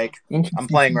confession to make. I'm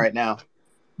playing right now.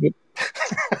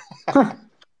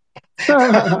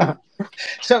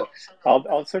 So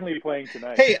I'll certainly be playing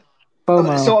tonight. Hey,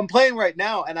 so I'm playing right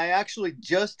now, and I actually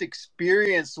just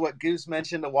experienced what Goose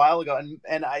mentioned a while ago,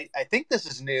 and I think this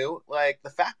is new. Like the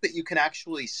fact that you can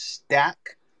actually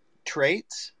stack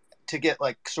traits to get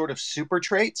like sort of super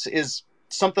traits is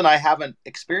something I haven't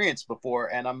experienced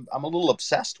before, and I'm a little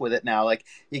obsessed with it now. Like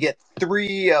you get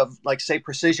 3 of like say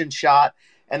precision shot,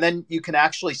 and then you can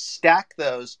actually stack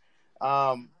those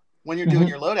when you're doing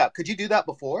your loadout. Could you do that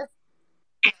before?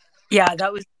 Yeah,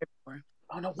 that was before.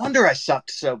 Oh, no wonder I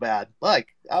sucked so bad. Like,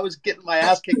 I was getting my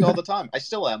ass kicked all the time. I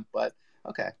still am, but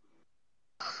okay.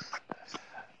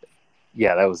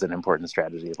 Yeah, that was an important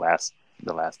strategy the last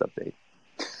update.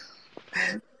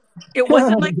 it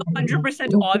wasn't like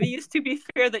 100% obvious, to be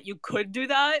fair, that you could do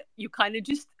that. You kind of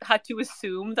just had to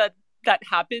assume that that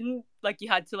happened. Like you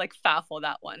had to like faffle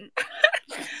that one.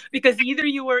 Because either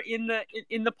you were in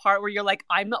the part where you're like,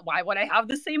 I'm not, why would I have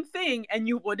the same thing, and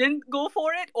you wouldn't go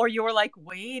for it, or you were like,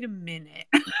 wait a minute.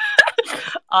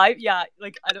 I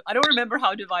don't remember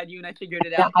how Divide You and I figured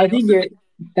it out. I think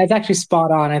that's actually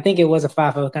spot on. I think it was a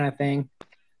FAFO kind of thing.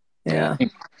 Yeah.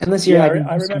 Unless you're like,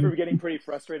 I remember getting pretty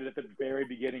frustrated at the very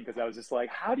beginning because I was just like,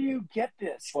 how do you get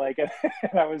this? Like, and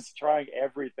I was trying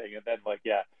everything, and then like,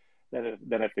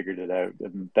 then I figured it out,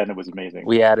 and then it was amazing.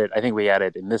 I think we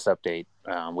added in this update,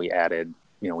 we added,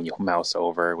 when you mouse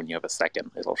over, when you have a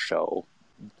second, it'll show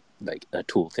like a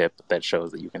tooltip that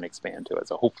shows that you can expand to it.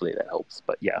 So hopefully that helps.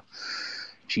 But yeah,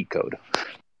 cheat code.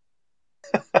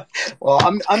 Well,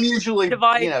 I'm usually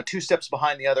 2 steps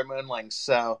behind the other Moonlings,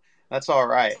 so that's all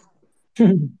right.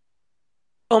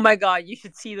 Oh my god, you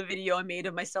should see the video I made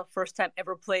of myself first time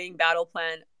ever playing Battle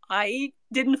Plan. I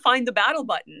didn't find the battle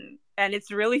button, and it's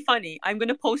really funny. I'm going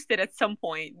to post it at some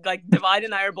point. Like, Divide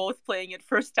and I are both playing it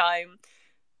first time.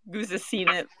 Goose has seen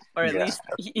it, or at least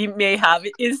he may have.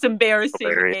 It is embarrassing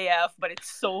AF, but it's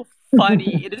so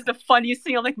funny. It is the funniest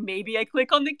thing. I'm like, maybe I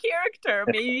click on the character.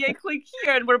 Maybe I click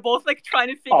here, and we're both like trying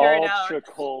to figure it out. Ultra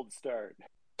cold start.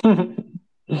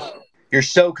 You're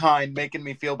so kind, making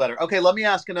me feel better. Okay, let me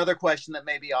ask another question that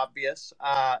may be obvious.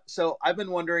 So I've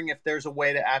been wondering if there's a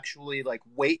way to actually like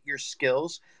weight your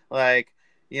skills, like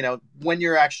when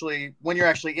you're actually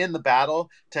in the battle,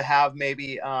 to have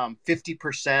maybe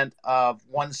 50% of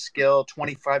one skill,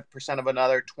 25% of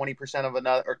another, 20% of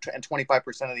another, and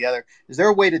 25% of the other. Is there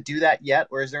a way to do that yet,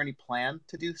 or is there any plan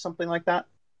to do something like that?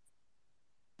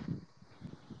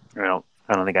 I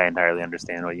don't think I entirely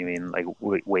understand what you mean. Like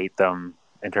weight them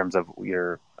in terms of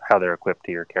how they're equipped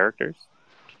to your characters.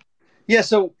 Yeah,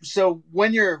 so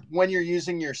when you're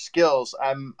using your skills,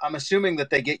 I'm assuming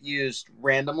that they get used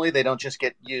randomly. They don't just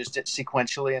get used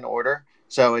sequentially in order.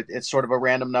 So it's sort of a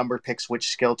random number picks which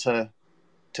skill to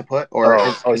put. Or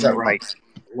is that right?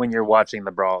 When you're watching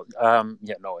the brawl,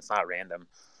 no, it's not random.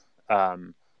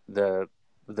 The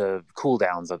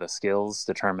cooldowns of the skills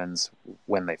determines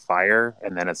when they fire,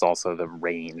 and then it's also the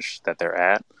range that they're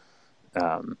at.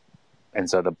 And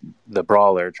so the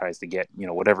brawler tries to get,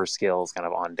 whatever skill's kind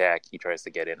of on deck, he tries to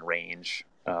get in range,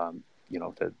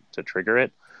 to trigger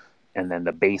it. And then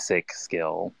the basic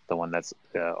skill, the one that's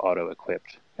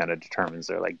auto-equipped, kind of determines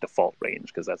their like default range,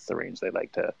 because that's the range they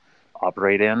like to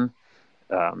operate in.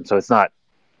 So it's not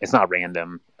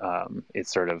random.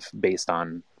 It's sort of based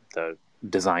on the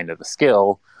design of the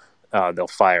skill. They'll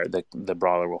fire, the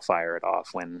brawler will fire it off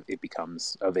when it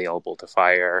becomes available to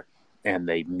fire, and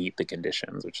they meet the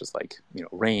conditions, which is like,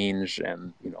 range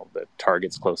and, the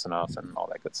target's close enough and all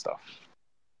that good stuff.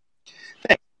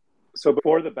 So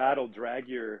before the battle, drag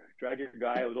your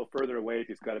guy a little further away if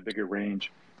he's got a bigger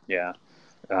range. Yeah.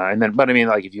 But I mean,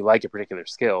 like if you like a particular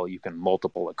skill, you can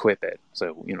multiple equip it.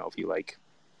 So, if you like,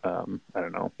 I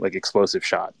don't know, like explosive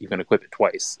shot, you can equip it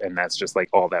twice. And that's just like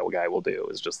all that guy will do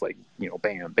is just like,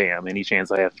 bam, bam. Any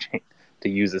chance I have to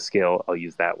use a skill, I'll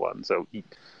use that one. So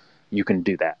you can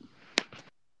do that.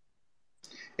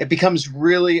 It becomes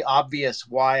really obvious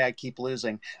why I keep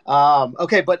losing.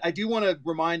 Okay, but I do want to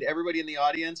remind everybody in the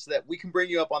audience that we can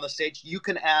bring you up on the stage. You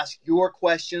can ask your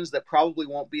questions that probably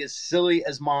won't be as silly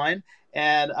as mine.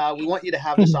 And we want you to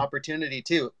have this opportunity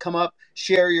too. Come up,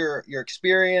 share your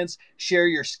experience, share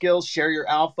your skills, share your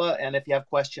alpha. And if you have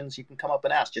questions, you can come up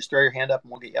and ask. Just throw your hand up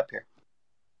and we'll get you up here.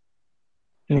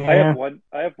 Yeah.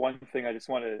 I have one thing I just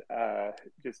want to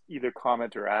just either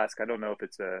comment or ask. I don't know if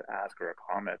it's a ask or a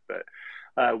comment, but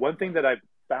one thing that I've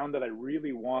found that I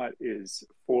really want is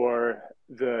for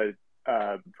the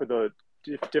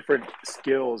different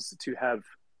skills to have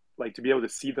like to be able to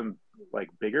see them like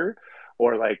bigger,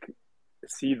 or like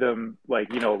see them like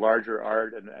larger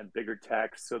art and bigger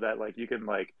text, so that like you can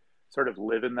like sort of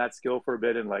live in that skill for a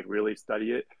bit and like really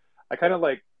study it. I kind of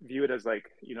like view it as like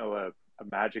a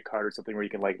magic card or something where you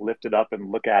can like lift it up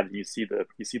and look at it, and you see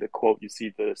the quote, you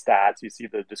see the stats, you see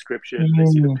the description, you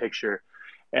see the picture.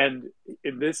 And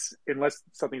in this, unless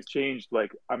something's changed,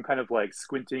 like I'm kind of like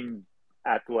squinting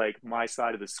at like my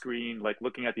side of the screen, like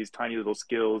looking at these tiny little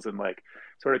skills and like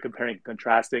sort of comparing and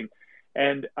contrasting.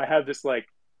 And I have this like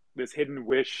this hidden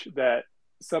wish that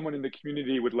someone in the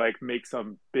community would like make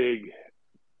some big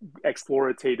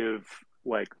explorative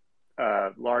like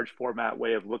large format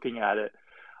way of looking at it,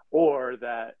 or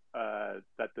that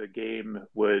the game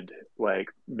would like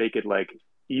make it like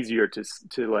easier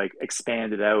to like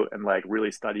expand it out and like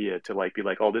really study it, to like be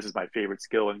like, oh, this is my favorite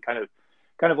skill, and kind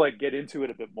kind of like get into it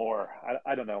a bit more.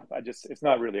 I don't know. It's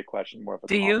not really a question, more of a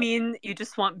Do you comment. mean you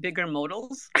just want bigger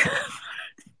modals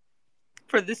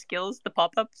for the skills, the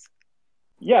pop-ups?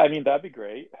 Yeah, I mean, that'd be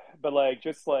great. But like,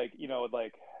 just like,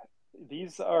 like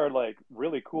these are like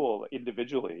really cool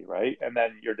individually, right? And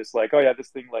then you're just like, oh yeah, this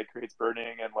thing like creates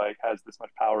burning and like has this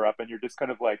much power up, and you're just kind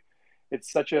of like,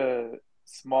 it's such a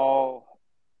small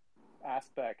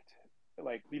aspect,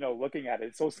 like, looking at it,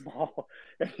 it's so small,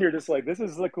 and you're just like, this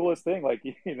is the coolest thing. Like,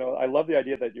 I love the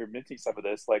idea that you're minting some of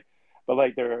this, like, but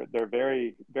like they're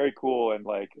very, very cool, and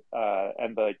like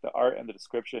and like the art and the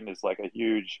description is like a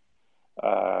huge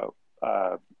uh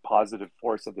positive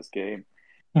force of this game.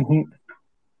 Mhm.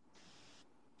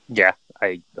 Yeah,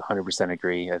 I 100%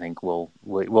 agree. I think we're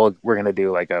gonna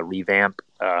do like a revamp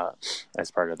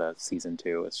as part of the season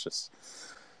 2. It's just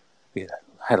we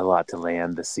had a lot to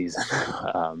land this season,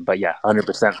 but yeah,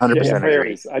 100%, 100%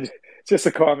 agree. Just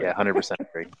a comment. Yeah, 100%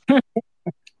 agree.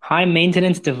 High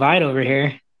maintenance divide over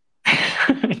here.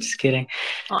 Just kidding.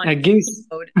 Goose.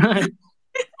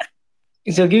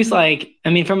 So Goose, like,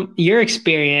 I mean, from your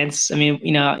experience, I mean,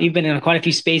 you've been in quite a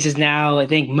few spaces now. I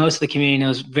think most of the community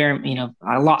knows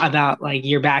a lot about like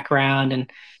your background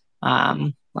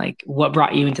and like what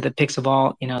brought you into the Pixel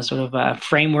Vault, sort of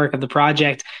framework of the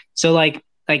project. So like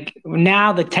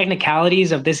now the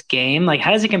technicalities of this game, like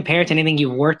how does it compare to anything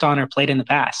you've worked on or played in the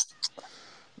past?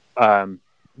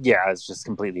 Yeah, it's just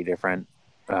completely different.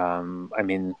 I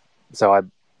mean, so I've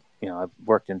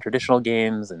worked in traditional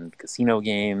games and casino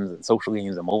games and social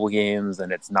games and mobile games,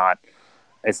 and it's not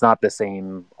the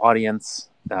same audience.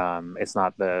 It's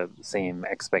not the same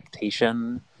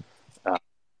expectation,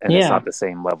 and it's not the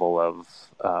same level of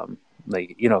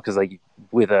because like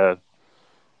with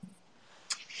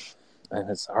and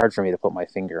it's hard for me to put my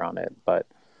finger on it, but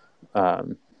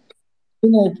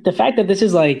the fact that this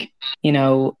is like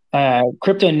a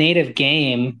crypto native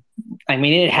game, I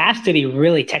mean, it has to be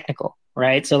really technical,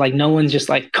 right? So like no one's just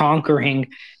like conquering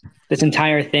this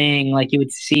entire thing like you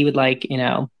would see with like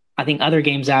I think other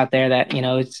games out there that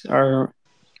are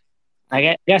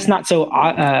I guess not so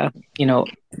auto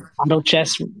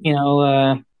chess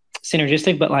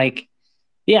synergistic, but like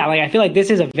yeah, like I feel like this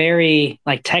is a very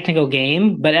like technical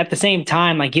game, but at the same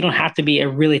time, like you don't have to be a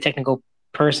really technical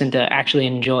person to actually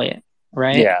enjoy it,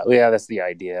 right? Yeah, that's the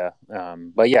idea.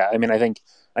 But yeah, I mean, I think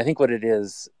what it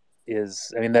is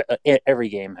I mean, every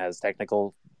game has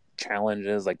technical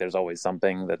challenges. Like there's always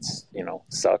something that's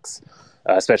sucks,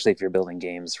 especially if you're building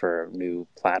games for new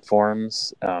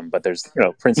platforms. But there's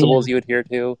principles you adhere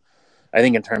to. I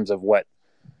think in terms of what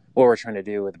we're trying to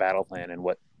do with Battle Plan and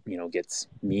what gets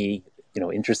me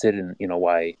interested in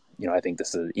why I think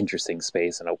this is an interesting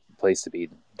space and a place to be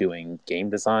doing game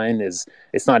design is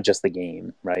it's not just the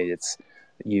game, right? It's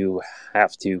you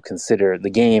have to consider the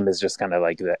game is just kind of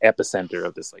like the epicenter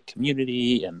of this like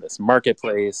community and this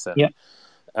marketplace and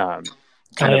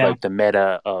kind of like the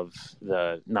meta of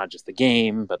the not just the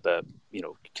game but the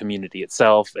community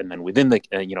itself, and then within the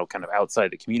kind of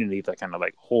outside the community, the kind of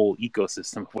like whole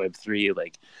ecosystem of Web3,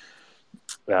 like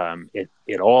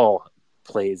it all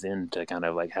plays into kind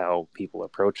of like how people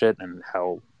approach it and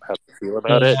how they feel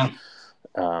about it.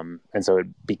 And so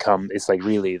it's like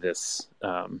really this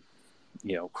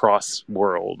cross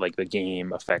world, like the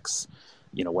game affects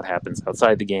what happens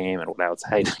outside the game, and what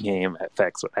outside the game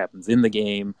affects what happens in the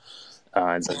game.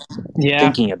 And so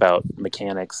thinking about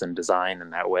mechanics and design in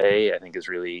that way, I think is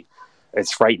really,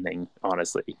 it's frightening,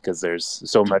 honestly, because there's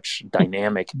so much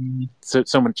dynamic and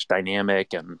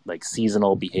like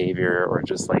seasonal behavior, or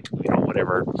just like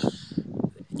whatever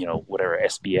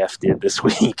SBF did this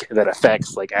week that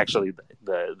affects like actually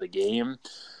the game.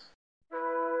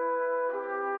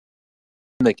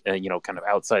 Like kind of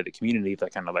outside the community, the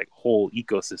kind of like whole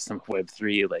ecosystem of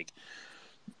Web3, like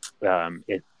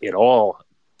it all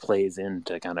plays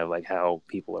into kind of like how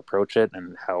people approach it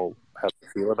and how they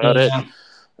feel about it.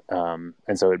 And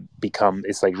so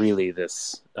it's like really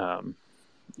this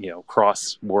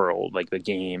cross world, like the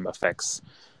game affects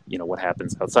what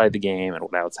happens outside the game, and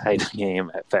what outside the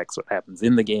game affects what happens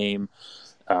in the game.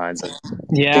 And so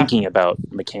thinking about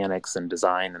mechanics and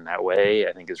design in that way,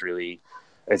 I think is really,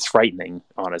 it's frightening,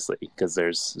 honestly, because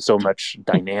there's so much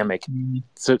dynamic and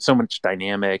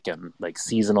like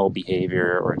seasonal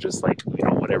behavior, or just like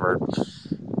whatever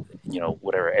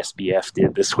SBF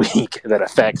did this week that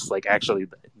affects like actually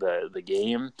the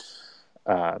game.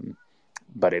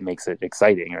 But it makes it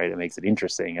exciting, right? It makes it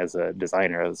interesting as a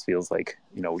designer. This feels like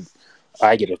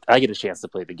I get a chance to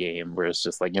play the game, where it's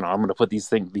just like I'm going to put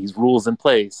these rules in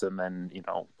place, and then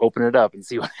open it up and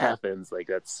see what happens. Like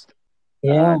that's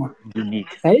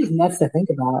unique. That is nuts to think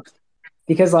about.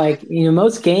 because like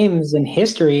most games in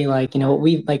history, like what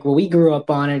we grew up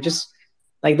on, are just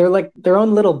they're like their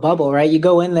own little bubble, right? You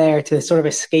go in there to sort of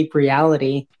escape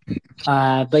reality.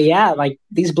 But yeah, like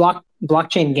these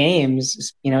blockchain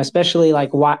games, especially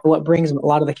like what brings a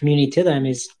lot of the community to them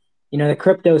is the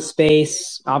crypto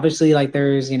space. Obviously, like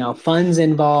there's funds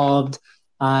involved,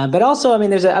 but also I mean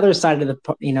there's the other side of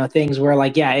the things where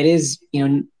like yeah, it is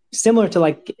similar to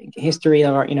like history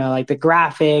or like the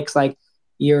graphics, like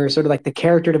your sort of like the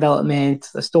character development,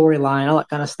 the storyline, all that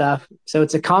kind of stuff. So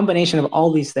it's a combination of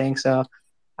all these things. So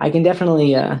I can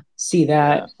definitely see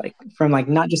that like from like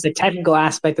not just the technical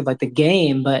aspect of like the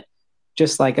game, but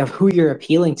just like of who you're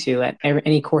appealing to at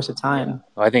any course of time. Yeah.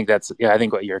 Well, I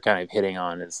think what you're kind of hitting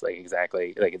on is like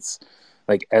exactly like it's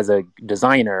like as a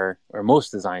designer or most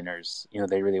designers,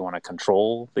 they really want to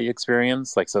control the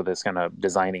experience. Like, so this kind of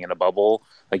designing in a bubble,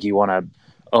 like you want to,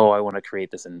 I want to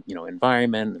create this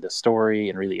environment, the story,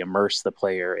 and really immerse the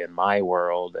player in my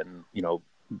world, and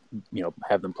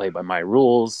have them play by my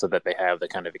rules so that they have the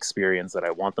kind of experience that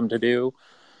I want them to do.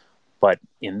 But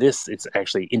in this, it's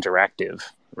actually interactive,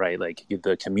 right? Like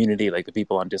the community, like the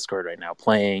people on Discord right now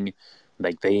playing,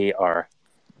 like they are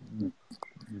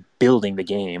building the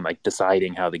game, like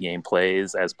deciding how the game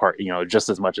plays as part, just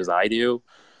as much as I do,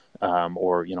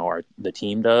 or the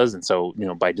team does. And so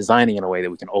by designing in a way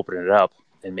that we can open it up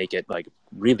and make it like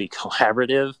really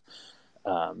collaborative,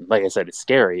 like I said, it's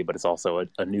scary, but it's also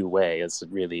a new way. It's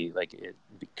really like it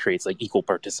creates like equal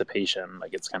participation.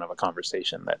 Like it's kind of a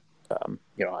conversation that I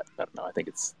don't know. I think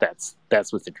that's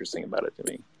what's interesting about it to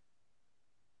me.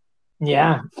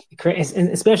 Yeah,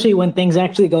 especially when things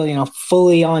actually go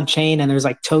fully on chain and there's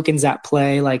like tokens at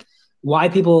play. Like why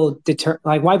people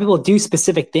do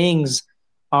specific things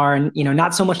are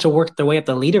not so much to work their way up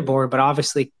the leaderboard, but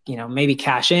obviously maybe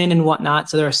cash in and whatnot.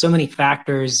 So there are so many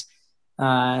factors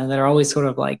that are always sort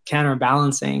of like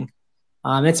counterbalancing.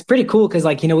 It's pretty cool because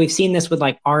like we've seen this with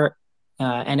like art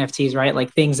NFTs, right?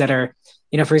 Like things that are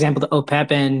for example the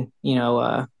OPEPN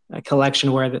a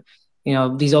collection where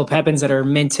these OPEPNs that are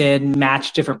minted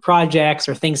match different projects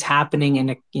or things happening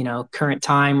in a current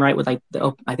time, right? With like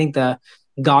I think the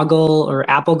Goggle or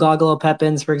Apple Goggle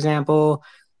OPEPNs, for example.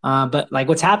 But like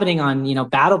what's happening on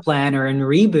Battle Plan or in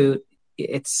Reboot,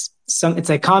 it's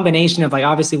a combination of like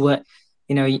obviously what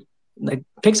the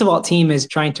Pixelvault team is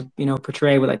trying to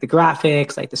portray with like the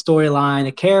graphics, like the storyline,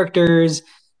 the characters,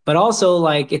 but also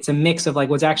like it's a mix of like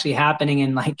what's actually happening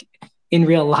in like in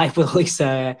real life with at least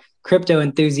crypto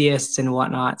enthusiasts and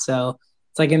whatnot. So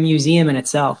it's like a museum in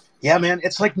itself. Yeah, man,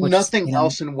 it's like nothing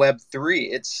else in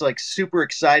Web3. It's like super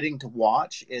exciting to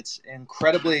watch. It's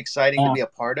incredibly exciting to be a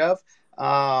part of.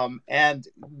 And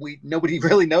nobody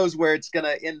really knows where it's going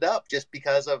to end up just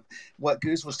because of what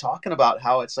Goose was talking about,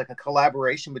 how it's like a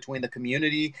collaboration between the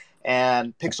community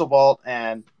and Pixelvault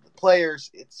and the players.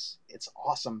 It's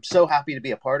awesome. So happy to be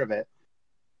a part of it.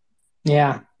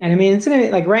 Yeah. And I mean, it's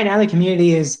like right now the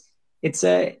community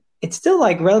it's still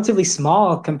like relatively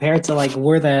small compared to like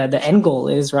where the end goal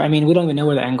is, right? I mean, we don't even know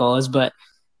where the end goal is, but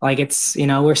like it's,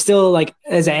 we're still like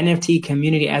as an NFT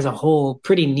community as a whole,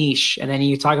 pretty niche. And then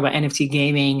you talk about NFT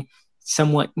gaming,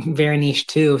 somewhat very niche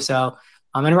too. So,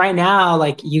 and right now,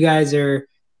 like you guys are,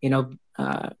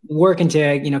 working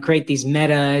to, create these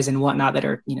metas and whatnot that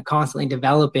are, constantly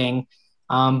developing.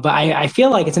 But I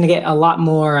feel like it's going to get a lot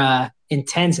more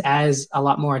intense as a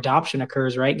lot more adoption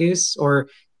occurs, right, Goose? Or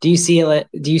do you see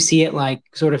it like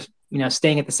sort of,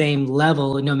 staying at the same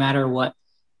level no matter what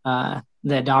the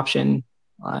adoption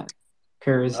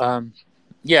occurs?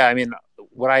 Yeah, I mean,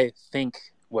 what I think,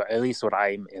 at least what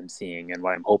I am seeing and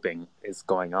what I'm hoping is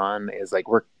going on is like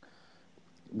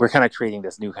we're kind of creating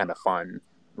this new kind of fun,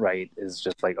 right? Is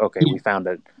just like, okay, we found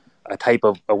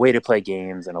a way to play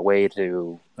games and a way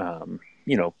to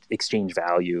exchange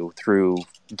value through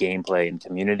gameplay and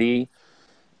community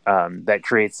that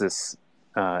creates this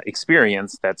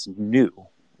experience that's new,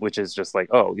 which is just like,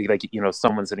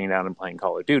 someone sitting down and playing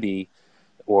Call of Duty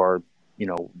or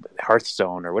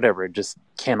Hearthstone or whatever, it just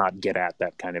cannot get at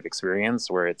that kind of experience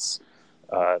where it's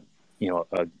a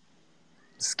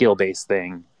skill-based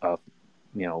thing,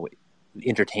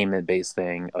 entertainment-based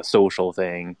thing, a social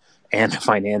thing, and a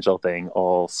financial thing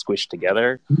all squished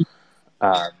together.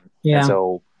 And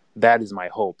so that is my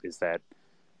hope, is that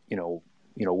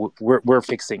we're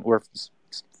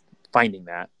finding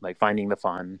that, like finding the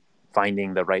fun,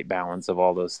 finding the right balance of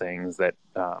all those things that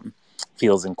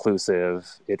feels inclusive,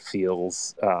 it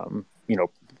feels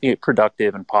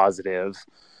productive and positive,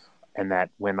 and that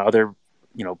when other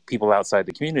people outside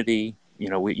the community,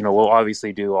 we'll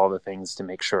obviously do all the things to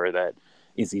make sure that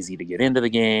it's easy to get into the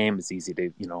game, it's easy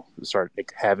to start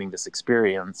having this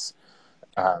experience,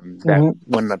 that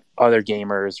when the other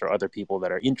gamers or other people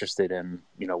that are interested in,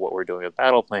 you know, what we're doing with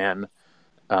Battle Plan,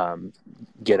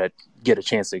 get a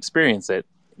chance to experience it,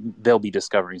 they'll be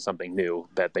discovering something new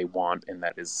that they want and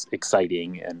that is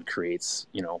exciting and creates,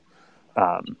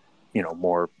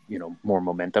 more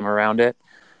momentum around it.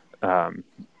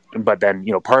 But then,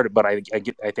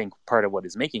 I think part of what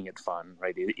is making it fun,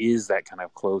 right, it is that kind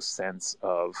of close sense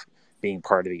of being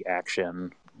part of the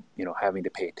action, having to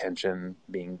pay attention,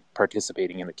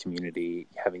 participating in a community,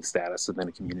 having status within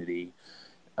a community,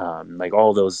 like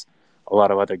all those. A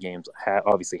lot of other games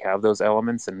obviously have those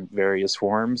elements in various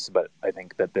forms, but I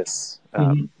think that this,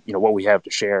 what we have to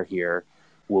share here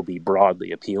will be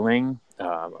broadly appealing,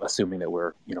 assuming that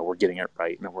we're getting it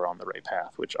right and we're on the right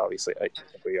path, which obviously I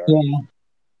think we are. Yeah.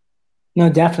 No,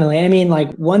 definitely. I mean,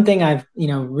 like one thing I've,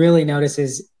 really noticed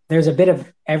is there's a bit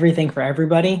of everything for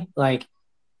everybody. Like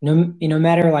no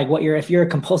matter like if you're a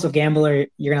compulsive gambler,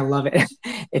 you're going to love it.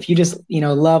 If you just,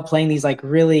 love playing these like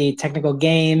really technical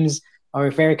games or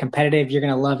very competitive, you're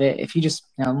going to love it. If you just,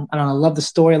 I don't know, love the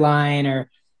storyline or,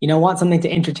 want something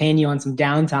to entertain you on some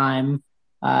downtime,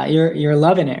 you're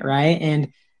loving it. Right.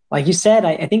 And like you said,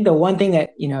 I think the one thing that,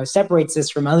 separates this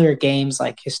from other games,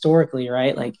 like historically,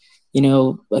 right? Like,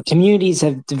 communities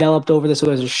have developed over this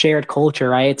as a shared culture,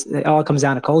 right? It all comes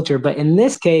down to culture. But in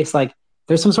this case, like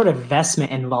there's some sort of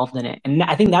investment involved in it. And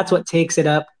I think that's what takes it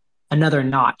up another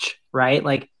notch, right?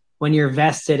 Like when you're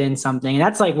vested in something, and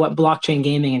that's like what blockchain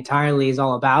gaming entirely is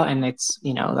all about. And it's,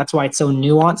 that's why it's so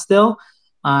nuanced still.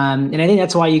 And I think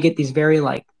that's why you get these very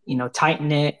like, tight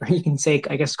knit, or you can say,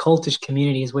 I guess, cultish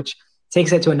communities, which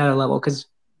takes it to another level. Because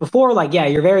before, like, yeah,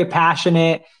 you're very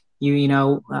passionate.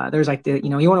 There's like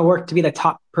you want to work to be the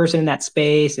top person in that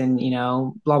space and,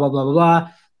 blah, blah, blah, blah,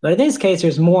 blah. But in this case,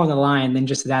 there's more on the line than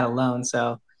just that alone.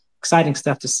 So exciting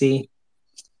stuff to see.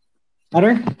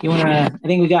 Butter, I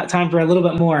think we got time for a little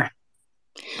bit more.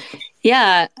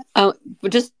 Yeah. We're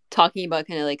just talking about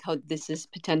kind of like how this is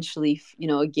potentially,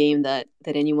 a game that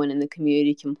anyone in the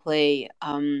community can play.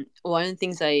 One of the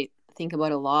things I think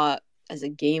about a lot as a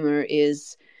gamer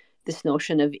is this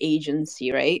notion of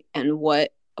agency, right? And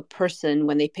what a person,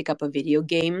 when they pick up a video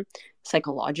game,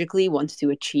 psychologically wants to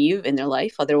achieve in their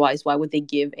life. Otherwise, why would they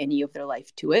give any of their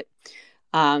life to it?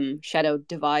 Shadow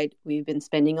Divide, we've been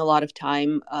spending a lot of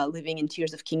time living in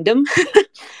Tears of Kingdom.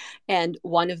 And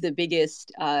one of the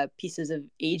biggest pieces of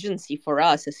agency for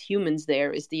us as humans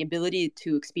there is the ability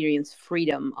to experience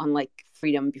freedom, unlike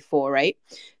freedom before, right?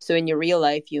 So in your real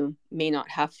life, you may not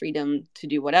have freedom to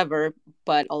do whatever,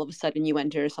 but all of a sudden you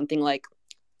enter something like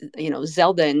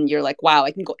Zelda, and you're like, wow, I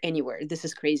can go anywhere. This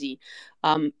is crazy.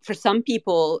 For some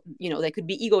people, they could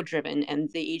be ego driven,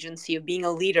 and the agency of being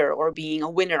a leader or being a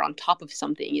winner on top of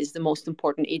something is the most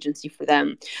important agency for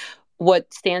them.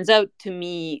 What stands out to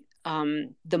me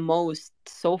the most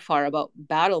so far about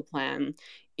Battle Plan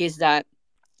is that,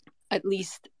 at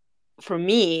least for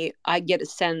me, I get a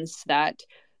sense that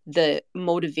the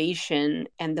motivation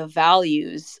and the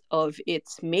values of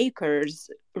its makers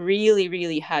really,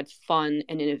 really had fun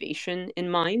and innovation in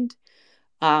mind.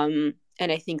 And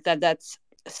I think that that's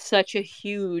such a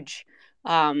huge,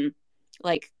 I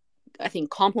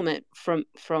think, compliment from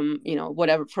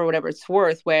whatever it's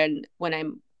worth. When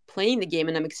I'm playing the game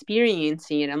and I'm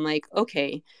experiencing it, I'm like,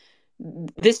 okay,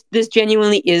 this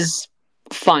genuinely is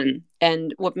fun.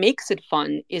 And what makes it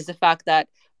fun is the fact that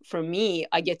for me,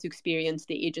 I get to experience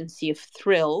the agency of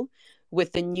thrill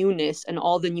with the newness and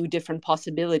all the new different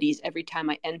possibilities every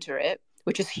time I enter it,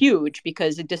 which is huge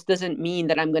because it just doesn't mean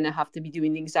that I'm going to have to be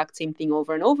doing the exact same thing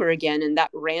over and over again. And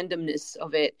that randomness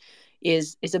of it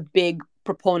is a big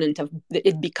proponent of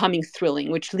it becoming thrilling,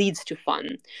 which leads to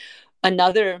fun.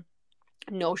 Another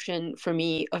notion for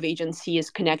me of agency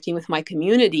is connecting with my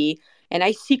community. And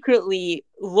I secretly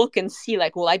look and see,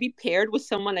 like, will I be paired with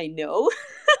someone I know?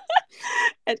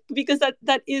 Because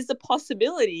that is a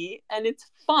possibility, and it's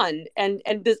fun. And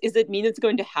does it mean it's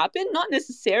going to happen? Not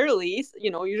necessarily.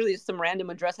 Usually it's some random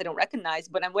address I don't recognize.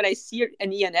 But when I see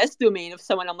an ENS domain of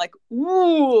someone, I'm like,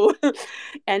 ooh,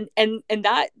 and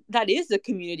that is a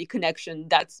community connection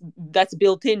that's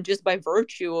built in just by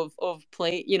virtue of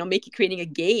creating a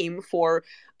game for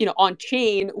on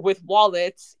chain with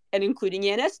wallets and including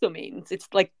ENS domains.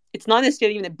 It's not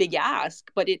necessarily even a big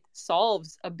ask, but it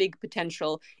solves a big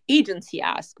potential agency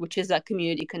ask, which is that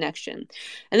community connection.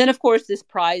 And then, of course, this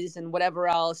prize and whatever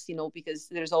else, because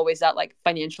there's always that like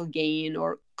financial gain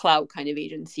or clout kind of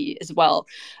agency as well.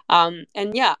 And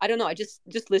yeah, I don't know. I just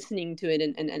listening to it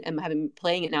and having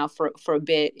playing it now for a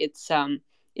bit, it's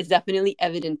definitely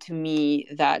evident to me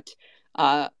that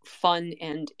fun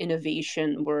and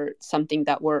innovation were something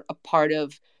that were a part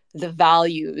of the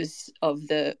values of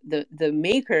the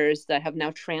makers that have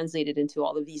now translated into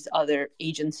all of these other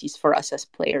agencies for us as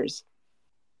players.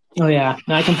 Oh yeah,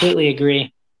 no, I completely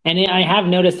agree. And I have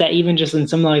noticed that even just in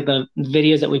some of like the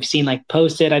videos that we've seen like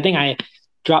posted, I think I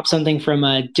dropped something from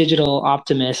a Digital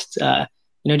Optimist,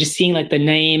 just seeing like the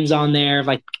names on there of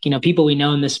like, people we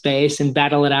know in the space and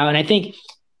battle it out. And I think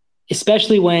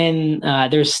especially when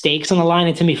there's stakes on the line,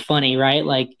 it's gonna be funny, right?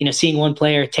 Like, seeing one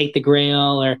player take the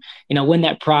grail or, win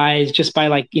that prize just by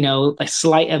like, a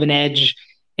slight of an edge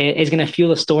is going to fuel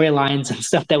the storylines and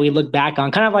stuff that we look back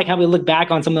on. Kind of like how we look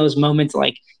back on some of those moments,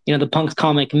 like, the Punk's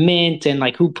comic mint and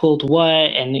like who pulled what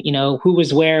and, who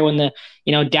was where when the,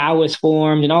 DAO was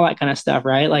formed and all that kind of stuff,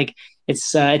 right? Like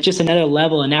it's just another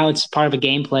level. And now it's part of a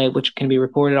gameplay, which can be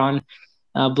recorded on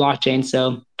blockchain.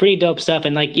 So pretty dope stuff.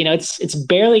 And like, it's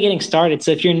barely getting started.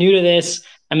 So if you're new to this,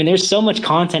 I mean, there's so much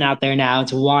content out there now.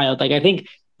 It's wild. Like I think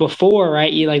before,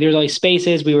 right, there's all these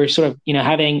spaces. We were sort of,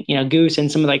 having, Goose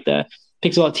and some of like the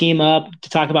Pixel team up to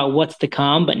talk about what's to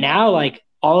come. But now like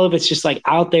all of it's just like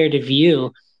out there to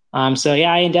view. So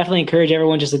yeah, I definitely encourage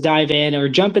everyone just to dive in or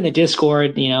jump in the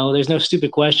Discord. There's no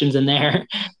stupid questions in there.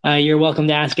 You're welcome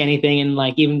to ask anything and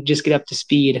like even just get up to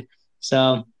speed.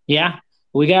 So yeah,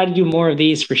 we got to do more of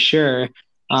these for sure,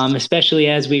 especially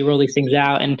as we roll these things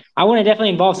out. And I want to definitely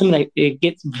involve some of the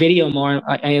get video more.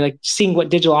 I like seeing what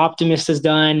Digital Optimist has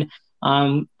done.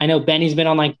 I know Benny's been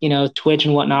on like, Twitch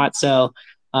and whatnot. So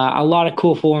a lot of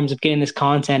cool forms of getting this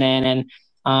content in.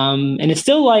 And it's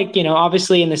still like,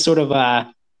 obviously in this sort of,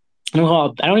 I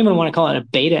don't even want to call it a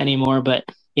beta anymore, but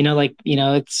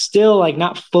it's still like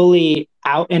not fully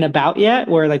out and about yet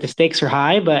where like the stakes are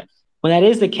high, but when that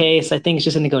is the case, I think it's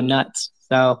just going to go nuts.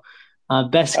 So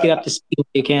best get up to speed if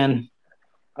you can.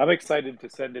 I'm excited to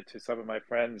send it to some of my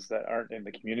friends that aren't in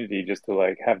the community just to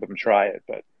like have them try it,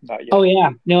 but not yet. Oh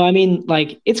yeah. No, I mean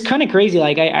like, it's kind of crazy.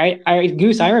 Like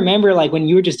Goose, I remember like when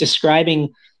you were just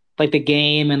describing like the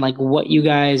game and like what you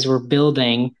guys were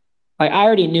building, like I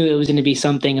already knew it was going to be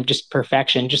something of just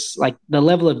perfection, just like the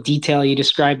level of detail you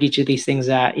described each of these things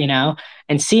at,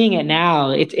 and seeing it now,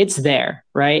 it's there,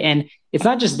 right? And it's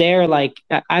not just there. Like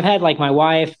I've had like my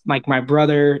wife, like my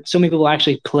brother, so many people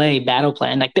actually play Battle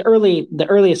Plan, like the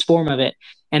earliest form of it,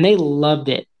 and they loved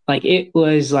it. Like it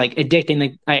was like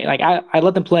addicting. Like I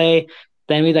let them play.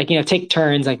 Then we like take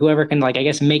turns, like whoever can like I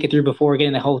guess make it through before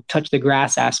getting the whole touch the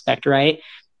grass aspect, right?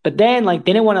 But then like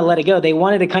they didn't want to let it go. They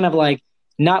wanted to kind of like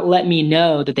not let me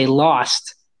know that they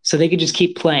lost so they could just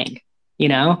keep playing,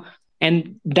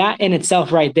 and that in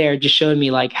itself right there just showed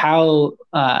me like how,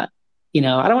 I don't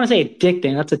want to say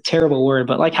addicting. That's a terrible word,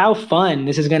 but like how fun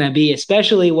this is going to be,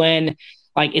 especially when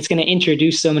like it's going to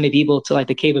introduce so many people to like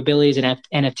the capabilities and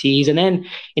NFTs. And then,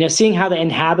 seeing how the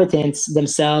inhabitants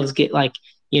themselves get like,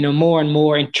 more and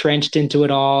more entrenched into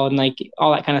it all and like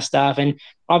all that kind of stuff. And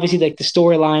obviously like the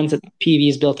storylines that PV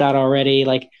has built out already,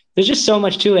 like there's just so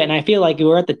much to it. And I feel like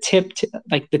we're at the tip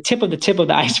of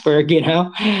the iceberg,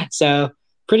 so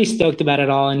pretty stoked about it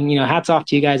all. And, hats off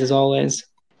to you guys as always.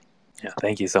 Yeah.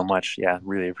 Thank you so much. Yeah.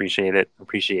 Really appreciate it.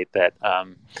 Appreciate that.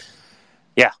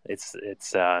 Yeah, it's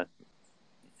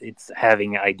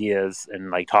having ideas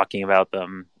and like talking about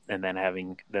them and then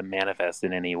having them manifest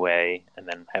in any way and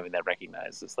then having that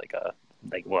recognized is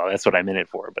well, that's what I'm in it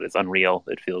for, but it's unreal.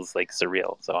 It feels like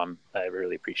surreal. So I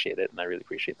really appreciate it. And I really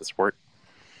appreciate the support.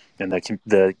 And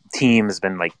the team has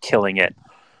been like killing it.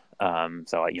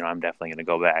 So I'm definitely going to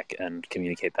go back and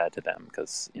communicate that to them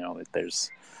because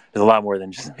there's a lot more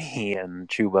than just me and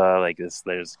Chuba. Like this,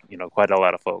 there's quite a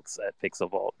lot of folks at Pixel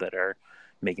Vault that are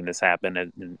making this happen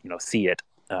and see it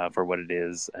for what it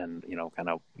is, and kind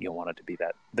of want it to be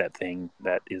that thing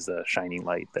that is a shining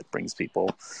light that brings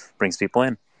people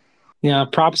in. Yeah,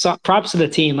 props to the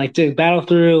team, like to battle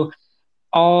through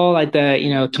all like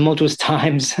the tumultuous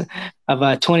times of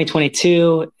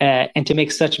 2022 and to make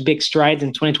such big strides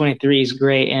in 2023 is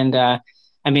great. And I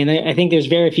think there's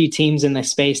very few teams in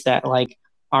this space that like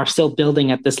are still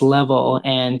building at this level,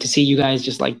 and to see you guys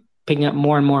just like picking up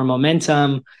more and more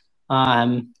momentum,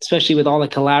 especially with all the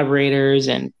collaborators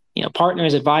and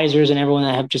partners, advisors, and everyone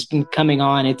that have just been coming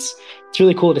on, it's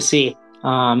really cool to see.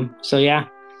 So yeah.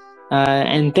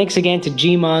 And thanks again to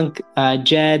G-Monk,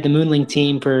 Jed, the Moonling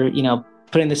team for,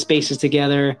 putting the spaces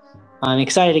together. I'm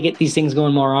excited to get these things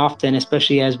going more often,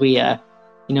 especially as we,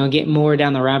 get more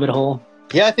down the rabbit hole.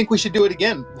 Yeah, I think we should do it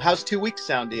again. How's 2 weeks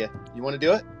sound to you? You want to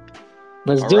do it?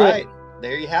 Let's do it.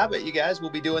 There you have it, you guys. We'll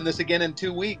be doing this again in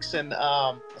 2 weeks, and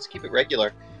let's keep it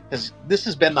regular. because this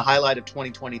has been the highlight of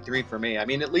 2023 for me. I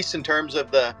mean, at least in terms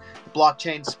of the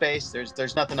blockchain space,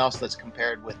 there's nothing else that's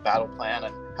compared with Battle Plan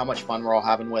and how much fun we're all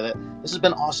having with it. This has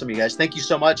been awesome, you guys. Thank you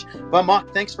so much. Von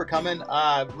Mock, thanks for coming.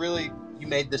 Really, you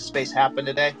made this space happen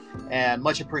today, and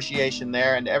much appreciation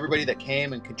there. And everybody that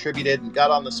came and contributed and got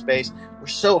on the space, we're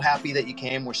so happy that you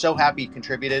came. We're so happy you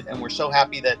contributed, and we're so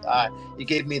happy that you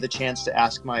gave me the chance to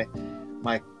ask my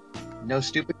no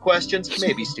stupid questions,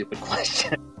 maybe stupid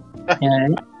questions. Yeah,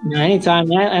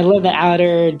 anytime. I love the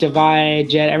outer divide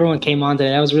jet. Everyone came on today.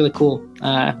 That was really cool.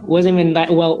 Wasn't even that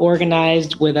well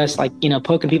organized with us, like,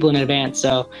 poking people in advance.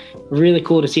 So really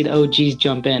cool to see the OGs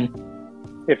jump in.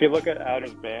 If you look at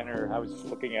Outer's banner, I was just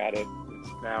looking at it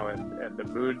now, and the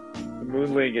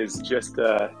Moonling is just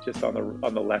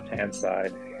on the left hand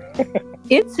side.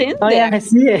 It's in Oh there. yeah, I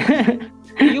see it.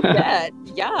 You bet.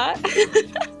 Yeah.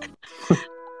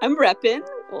 I'm repping.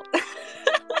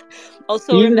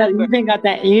 Also, You remember, even got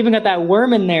that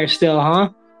worm in there still, huh?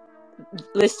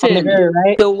 listen, On the very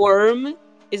right. the worm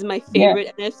is my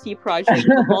favorite NFT project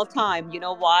of all time. You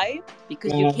know why?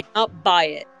 Because you cannot buy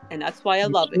it. And that's why I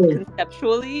love it.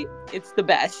 Conceptually, it's the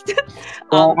best.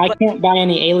 Well, I can't buy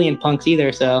any alien punks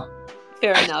either, so.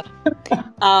 Fair enough.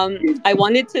 I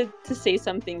wanted to say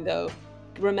something, though.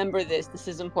 Remember this. This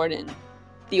is important.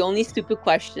 The only stupid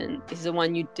question is the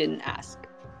one you didn't ask.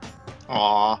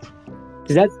 Aw.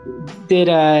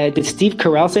 Did Steve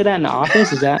Carell say that in the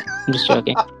office? Is that? I'm just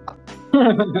joking.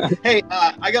 Hey,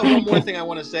 I got one more thing I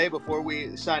want to say before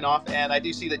we sign off, and I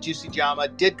do see that Juicy Jama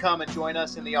did come and join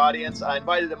us in the audience. I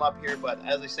invited him up here, but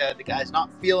as I said, the guy's not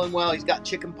feeling well. He's got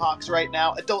chicken pox right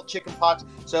now, adult chicken pox.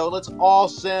 So let's all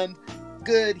send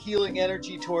good healing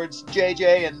energy towards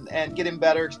JJ and get him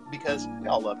better, because we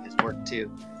all love his work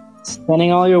too.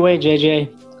 Sending all your way,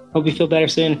 JJ. Hope you feel better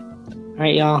soon. All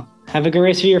right, y'all. Have a good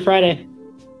rest of your Friday.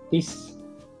 Peace.